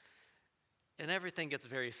you." And everything gets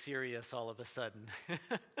very serious all of a sudden.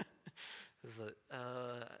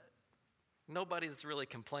 Nobody's really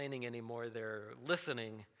complaining anymore. They're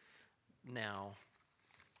listening now.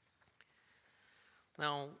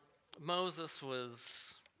 Now, Moses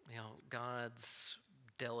was, God's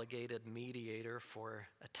delegated mediator for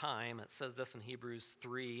a time. It says this in Hebrews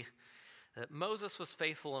 3. That Moses was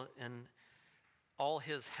faithful in all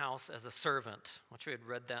his house as a servant, which we had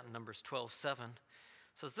read that in Numbers 12:7.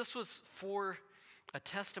 It says this was for a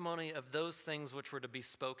testimony of those things which were to be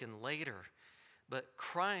spoken later. But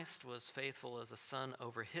Christ was faithful as a son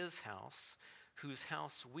over his house, whose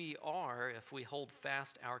house we are if we hold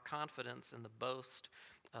fast our confidence in the boast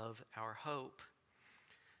of our hope.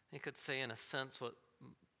 You could say, in a sense, what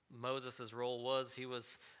Moses' role was. He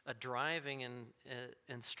was a driving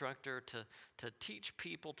instructor to teach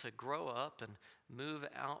people to grow up and move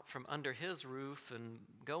out from under his roof and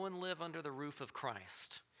go and live under the roof of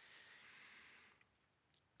Christ.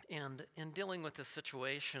 And in dealing with this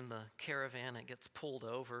situation, the caravan, it gets pulled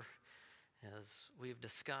over, as we've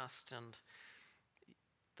discussed. And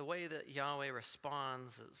the way that Yahweh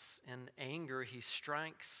responds is in anger. He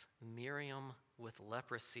strikes Miriam with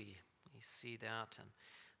leprosy. You see that in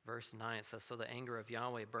verse 9. It says, "So the anger of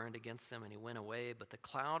Yahweh burned against them, and he went away. But the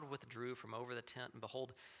cloud withdrew from over the tent, and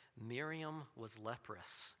behold, Miriam was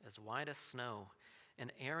leprous, as white as snow.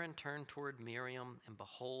 And Aaron turned toward Miriam, and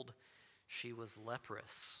behold, she was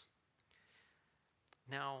leprous."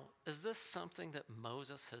 Now, is this something that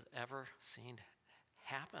Moses has ever seen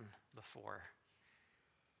happen before?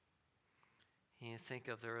 You think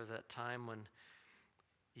of, there was that time when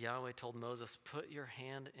Yahweh told Moses, "Put your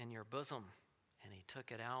hand in your bosom." And he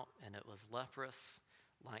took it out, and it was leprous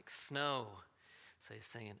like snow. So he's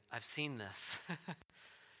saying, I've seen this.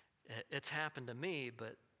 It's happened to me.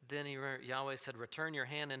 But then Yahweh said, "Return your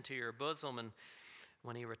hand into your bosom." And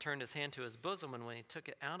when he returned his hand to his bosom, and when he took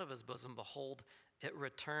it out of his bosom, behold, it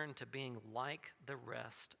returned to being like the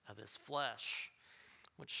rest of his flesh,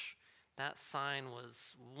 which that sign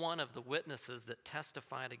was one of the witnesses that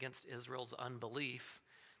testified against Israel's unbelief,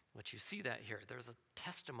 which you see that here. There's a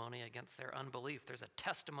testimony against their unbelief. There's a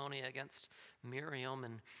testimony against Miriam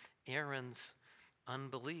and Aaron's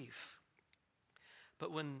unbelief.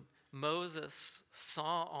 But when Moses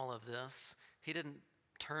saw all of this, he didn't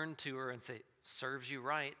turn to her and say, "Serves you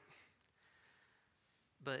right."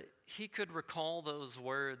 But he could recall those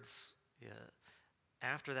words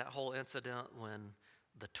after that whole incident when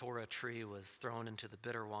the Torah tree was thrown into the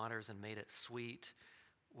bitter waters and made it sweet,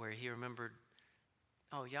 where he remembered,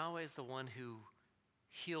 oh, Yahweh is the one who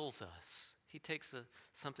heals us. He takes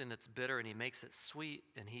something that's bitter and he makes it sweet,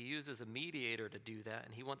 and he uses a mediator to do that,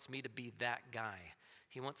 and he wants me to be that guy.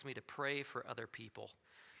 He wants me to pray for other people.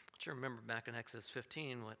 But you remember back in Exodus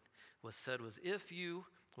 15, what was said was, "If you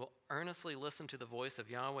will earnestly listen to the voice of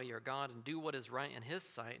Yahweh your God and do what is right in his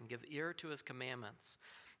sight and give ear to his commandments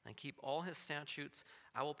and keep all his statutes,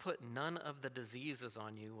 I will put none of the diseases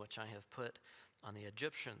on you which I have put on the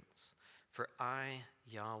Egyptians, for I,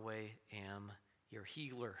 Yahweh, am your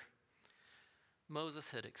healer." Moses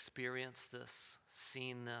had experienced this,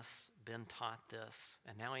 seen this, been taught this,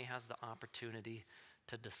 and now he has the opportunity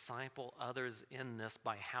to disciple others in this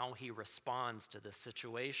by how he responds to this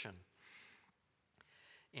situation.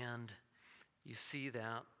 And you see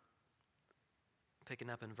that picking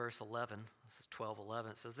up in verse 11, this is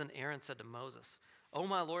 12:11, it says, "Then Aaron said to Moses, O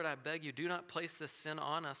my Lord, I beg you, do not place this sin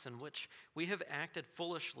on us in which we have acted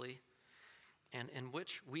foolishly and in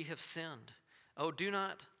which we have sinned. Oh, do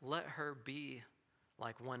not let her be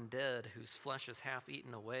like one dead whose flesh is half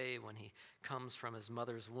eaten away when he comes from his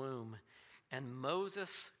mother's womb." And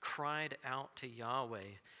Moses cried out to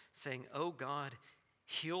Yahweh, saying, "O God,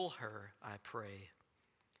 heal her, I pray."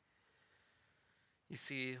 You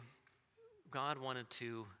see, God wanted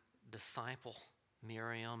to disciple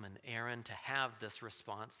Miriam and Aaron to have this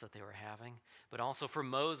response that they were having, but also for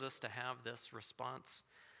Moses to have this response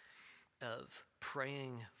of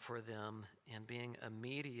praying for them and being a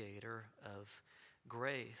mediator of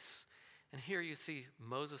grace. And here you see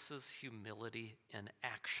Moses' humility in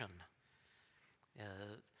action.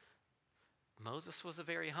 Moses was a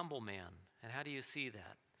very humble man. And how do you see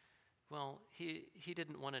that? Well, he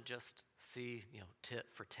didn't want to just see,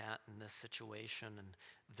 tit for tat in this situation and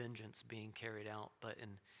vengeance being carried out, but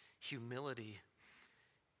in humility,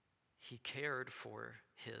 he cared for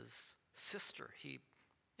his sister. He,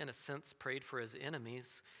 in a sense, prayed for his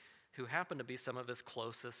enemies, who happened to be some of his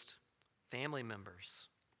closest family members.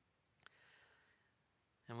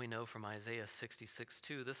 And we know from Isaiah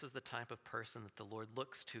 66:2, this is the type of person that the Lord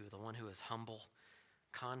looks to, the one who is humble,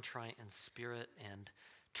 contrite in spirit, and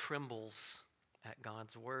trembles at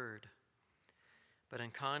God's word. But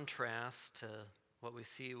in contrast to what we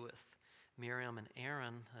see with Miriam and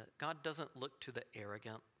Aaron, God doesn't look to the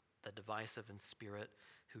arrogant, the divisive in spirit,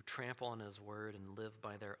 who trample on his word and live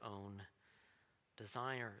by their own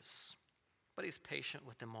desires. But he's patient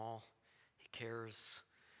with them all. He cares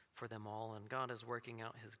for them all, and God is working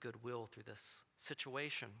out his goodwill through this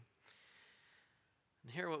situation.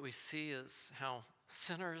 And here what we see is how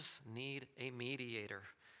sinners need a mediator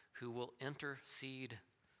who will intercede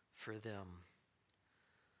for them.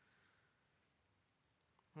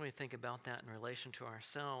 When we think about that in relation to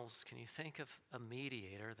ourselves, can you think of a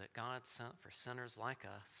mediator that God sent for sinners like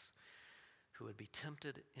us who would be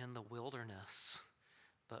tempted in the wilderness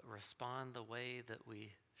but respond the way that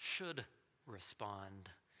we should respond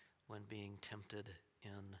when being tempted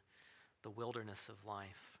in the wilderness of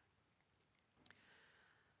life?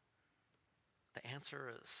 The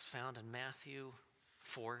answer is found in Matthew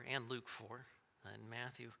 4 and Luke 4. In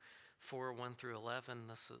Matthew 4, 1 through 11,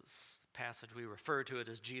 this is the passage we refer to it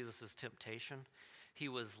as Jesus' temptation. He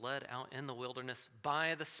was led out in the wilderness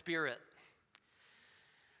by the Spirit.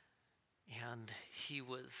 And he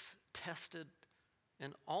was tested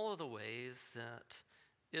in all of the ways that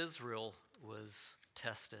Israel was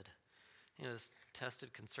tested. He was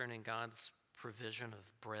tested concerning God's provision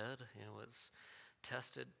of bread. He was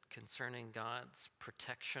tested concerning God's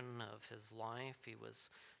protection of his life. He was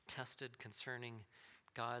tested concerning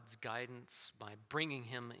God's guidance by bringing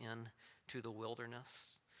him in to the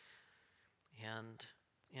wilderness. And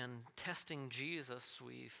in testing Jesus,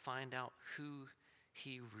 we find out who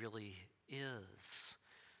he really is.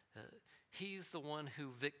 He's the one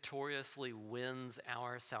who victoriously wins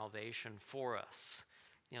our salvation for us.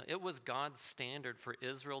 It was God's standard for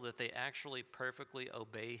Israel that they actually perfectly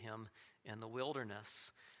obey him in the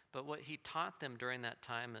wilderness. But what he taught them during that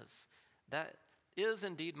time is, that is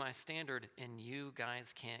indeed my standard, and you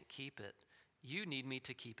guys can't keep it. You need me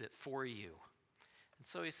to keep it for you. And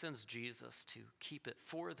so he sends Jesus to keep it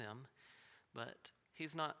for them, but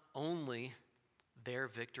he's not only their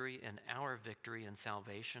victory and our victory in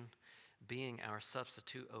salvation, being our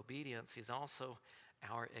substitute obedience, he's also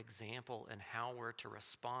our example in how we're to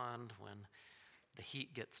respond when the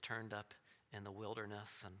heat gets turned up in the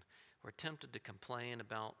wilderness and we're tempted to complain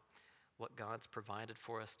about what God's provided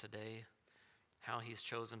for us today, how he's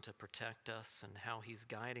chosen to protect us, and how he's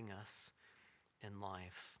guiding us in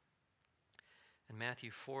life. In Matthew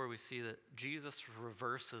 4, we see that Jesus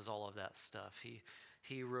reverses all of that stuff.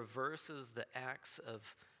 He reverses the acts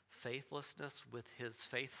of faithlessness with his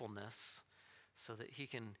faithfulness so that he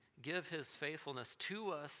can give his faithfulness to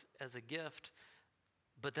us as a gift,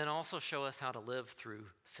 but then also show us how to live through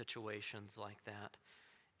situations like that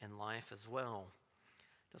in life as well.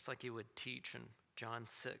 Just like he would teach in John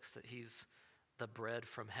 6 that he's the bread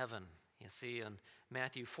from heaven. You see, in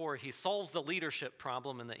Matthew 4, he solves the leadership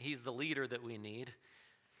problem and that he's the leader that we need.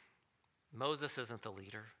 Moses isn't the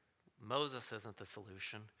leader. Moses isn't the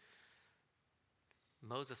solution.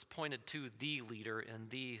 Moses pointed to the leader and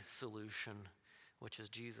the solution, which is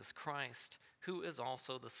Jesus Christ, who is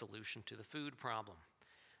also the solution to the food problem.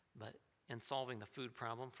 But in solving the food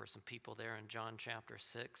problem for some people there in John chapter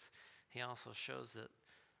 6, he also shows that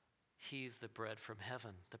he's the bread from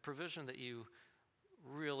heaven. The provision that you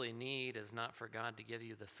really need is not for God to give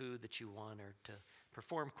you the food that you want or to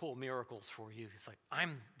perform cool miracles for you. He's like,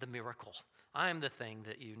 I'm the miracle. I'm the thing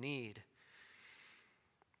that you need.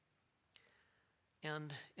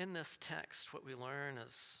 And in this text, what we learn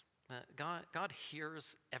is that God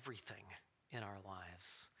hears everything in our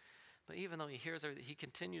lives. But even though he hears everything, he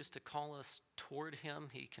continues to call us toward him.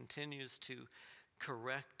 He continues to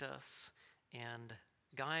correct us and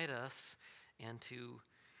guide us and to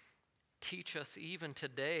teach us even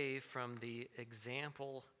today from the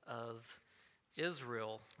example of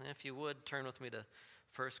Israel. And if you would, turn with me to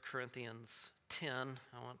 1 Corinthians 10.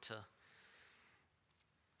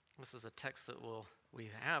 This is a text that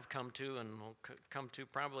we have come to and we'll come to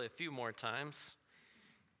probably a few more times.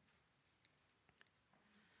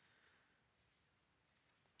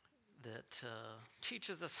 That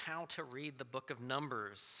teaches us how to read the book of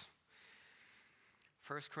Numbers.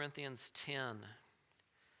 1 Corinthians 10.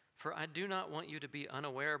 For I do not want you to be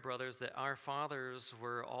unaware, brothers, that our fathers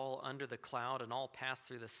were all under the cloud and all passed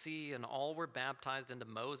through the sea, and all were baptized into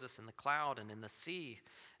Moses in the cloud and in the sea,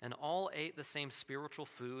 and all ate the same spiritual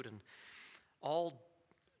food, and all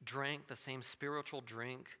drank the same spiritual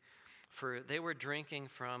drink, for they were drinking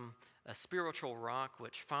from a spiritual rock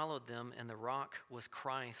which followed them, and the rock was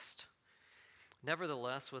Christ.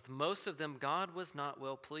 Nevertheless, with most of them God was not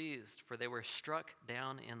well pleased, for they were struck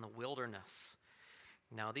down in the wilderness.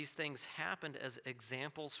 Now these things happened as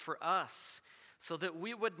examples for us, so that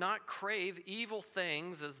we would not crave evil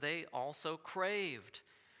things as they also craved.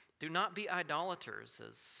 Do not be idolaters,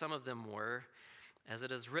 as some of them were. As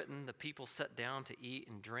it is written, the people sat down to eat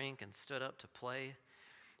and drink and stood up to play.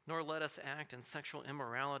 Nor let us act in sexual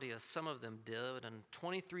immorality as some of them did, and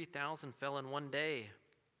 23,000 fell in one day.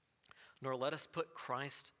 Nor let us put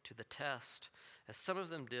Christ to the test, as some of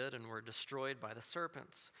them did and were destroyed by the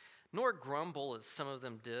serpents. Nor grumble as some of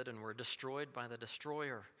them did and were destroyed by the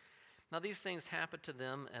destroyer. Now these things happened to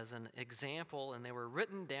them as an example, and they were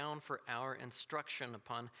written down for our instruction,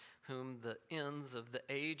 upon whom the ends of the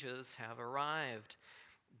ages have arrived.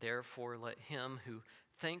 Therefore let him who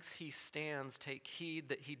thinks he stands take heed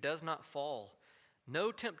that he does not fall.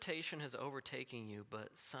 No temptation has overtaken you,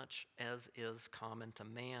 but such as is common to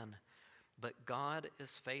man. But God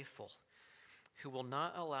is faithful, who will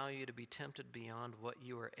not allow you to be tempted beyond what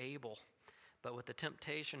you are able, but with the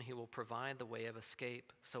temptation he will provide the way of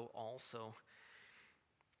escape, so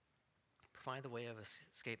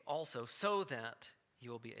that you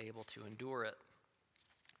will be able to endure it.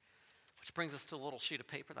 Which brings us to a little sheet of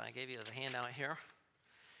paper that I gave you as a handout here.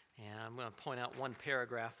 And I'm going to point out one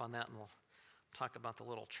paragraph on that, and we'll talk about the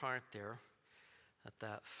little chart there.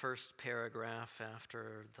 That first paragraph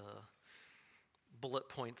after the bullet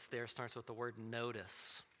points there starts with the word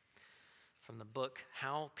notice. From the book,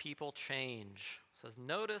 How People Change. It says,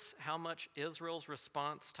 notice how much Israel's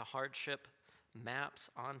response to hardship maps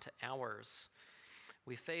onto ours.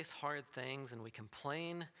 We face hard things and we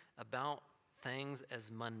complain about things as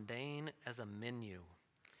mundane as a menu.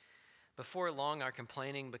 Before long, our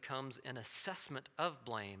complaining becomes an assessment of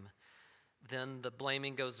blame. Then the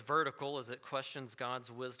blaming goes vertical as it questions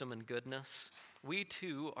God's wisdom and goodness. We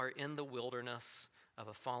too are in the wilderness of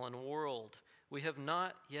a fallen world. We have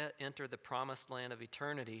not yet entered the promised land of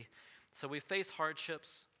eternity, so we face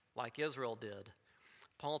hardships like Israel did.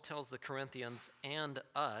 Paul tells the Corinthians and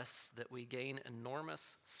us that we gain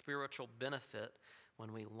enormous spiritual benefit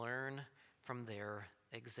when we learn from their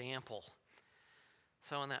example.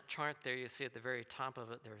 So on that chart there, you see at the very top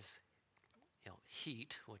of it, there's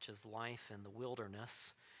heat, which is life in the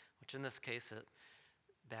wilderness, which in this case,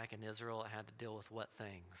 back in Israel, it had to deal with what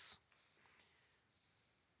things?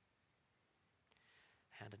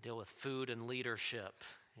 Had to deal with food and leadership,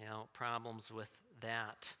 problems with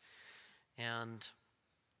that. And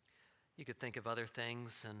you could think of other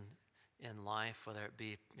things in life, whether it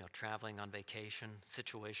be traveling on vacation,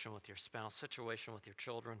 situation with your spouse, situation with your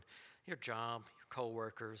children, your job, your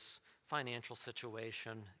co-workers, financial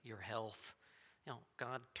situation, your health.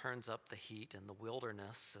 God turns up the heat in the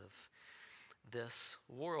wilderness of this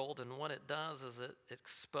world, and what it does is it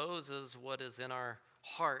exposes what is in our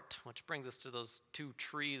heart, which brings us to those two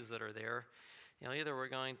trees that are there. Either we're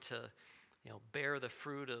going to bear the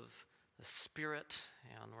fruit of the Spirit,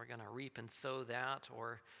 and we're going to reap and sow that,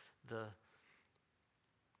 or the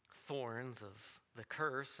thorns of the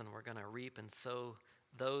curse, and we're going to reap and sow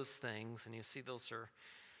those things. And you see there's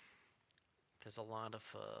a lot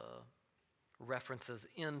of references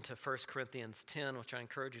into 1 Corinthians 10, which I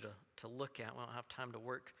encourage you to look at. We don't have time to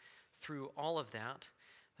work through all of that.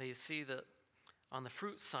 But you see that on the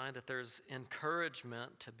fruit side that there's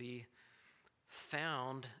encouragement to be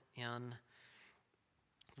found in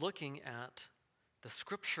looking at the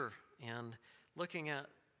Scripture and looking at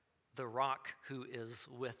the rock who is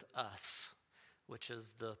with us, which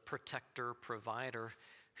is the protector, provider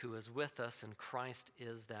who is with us, and Christ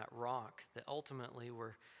is that rock. That ultimately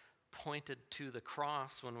we're pointed to the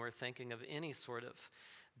cross when we're thinking of any sort of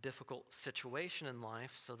difficult situation in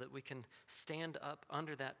life, so that we can stand up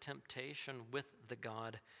under that temptation with the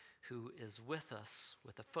God who is with us,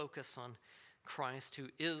 with a focus on Christ, who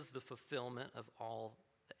is the fulfillment of all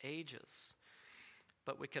the ages.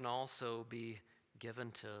 But we can also be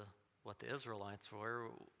given to what the Israelites were,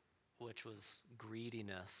 which was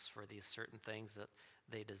greediness for these certain things that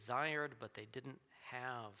they desired, but they didn't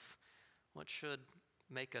have. What should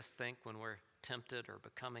make us think when we're tempted or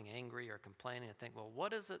becoming angry or complaining and think, well,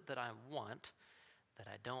 what is it that I want that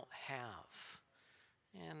I don't have?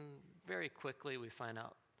 And very quickly we find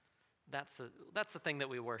out that's the thing that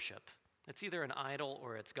we worship. It's either an idol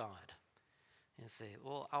or it's God. You say,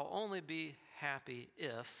 well, I'll only be happy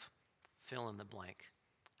if, fill in the blank.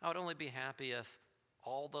 I would only be happy if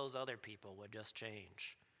all those other people would just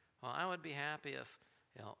change. Well, I would be happy if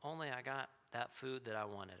only I got that food that I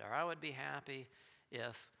wanted. Or I would be happy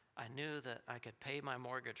if I knew that I could pay my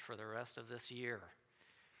mortgage for the rest of this year.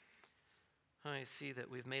 I see that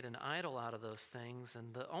we've made an idol out of those things,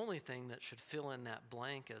 and the only thing that should fill in that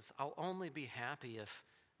blank is, I'll only be happy if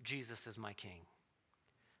Jesus is my king.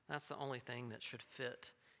 That's the only thing that should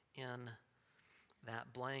fit in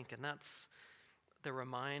that blank, and that's the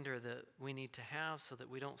reminder that we need to have so that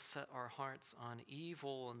we don't set our hearts on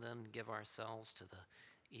evil and then give ourselves to the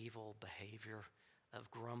evil behavior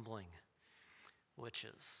of grumbling, which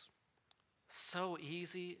is so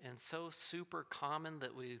easy and so super common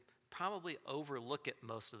that we probably overlook it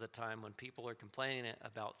most of the time when people are complaining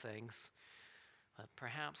about things. But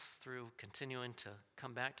perhaps through continuing to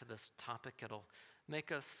come back to this topic, it'll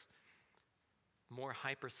make us more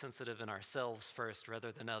hypersensitive in ourselves first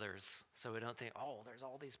rather than others. So we don't think, oh, there's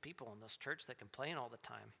all these people in this church that complain all the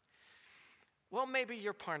time. Well, maybe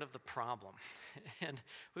you're part of the problem. And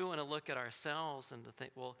we want to look at ourselves and to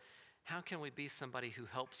think, well, how can we be somebody who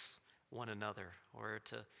helps one another, or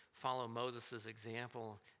to follow Moses'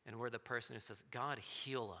 example, and we're the person who says, God,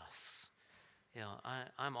 heal us.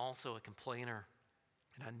 I'm also a complainer,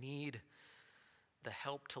 and I need the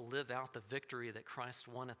help to live out the victory that Christ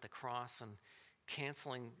won at the cross and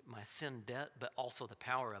canceling my sin debt, but also the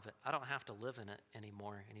power of it. I don't have to live in it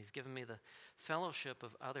anymore. And he's given me the fellowship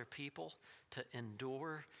of other people to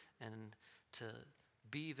endure and to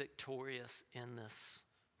be victorious in this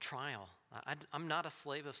trial. I'm not a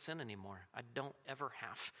slave of sin anymore. I don't ever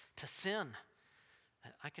have to sin.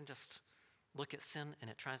 I can just look at sin and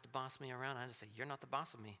it tries to boss me around. I just say, you're not the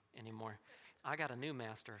boss of me anymore. I got a new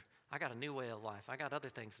master. I got a new way of life. I got other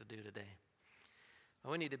things to do today.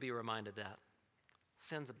 But we need to be reminded that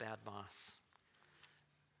sin's a bad boss.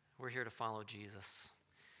 We're here to follow Jesus.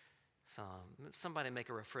 So somebody make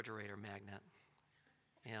a refrigerator magnet.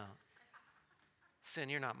 Yeah. Sin,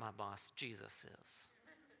 you're not my boss. Jesus is.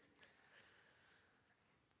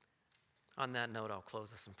 On that note, I'll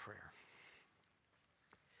close us in prayer.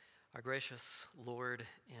 Our gracious Lord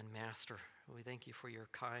and Master, we thank you for your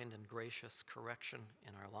kind and gracious correction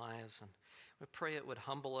in our lives, and we pray it would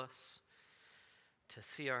humble us to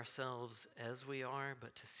see ourselves as we are,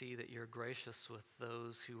 but to see that you're gracious with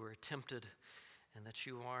those who are tempted, and that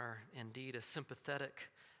you are indeed a sympathetic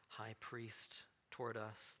high priest toward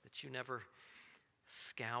us, that you never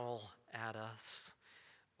scowl at us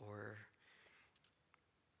or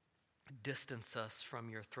distance us from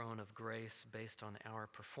your throne of grace based on our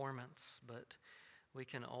performance, but we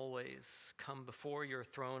can always come before your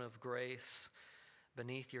throne of grace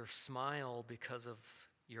beneath your smile because of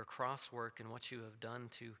your cross work and what you have done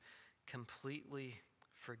to completely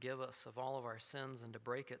forgive us of all of our sins and to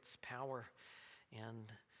break its power.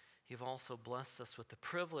 And you've also blessed us with the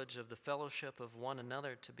privilege of the fellowship of one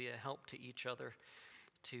another, to be a help to each other,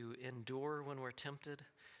 to endure when we're tempted,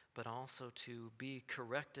 but also to be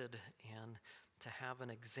corrected and to have an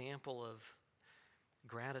example of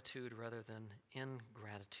gratitude rather than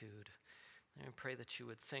ingratitude. And I pray that you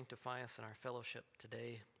would sanctify us in our fellowship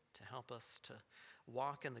today to help us to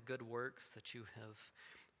walk in the good works that you have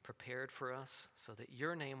prepared for us, so that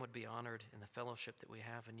your name would be honored and the fellowship that we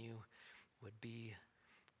have in you would be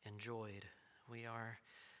enjoyed. We are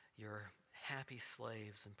your happy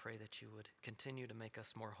slaves and pray that you would continue to make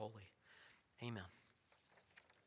us more holy. Amen.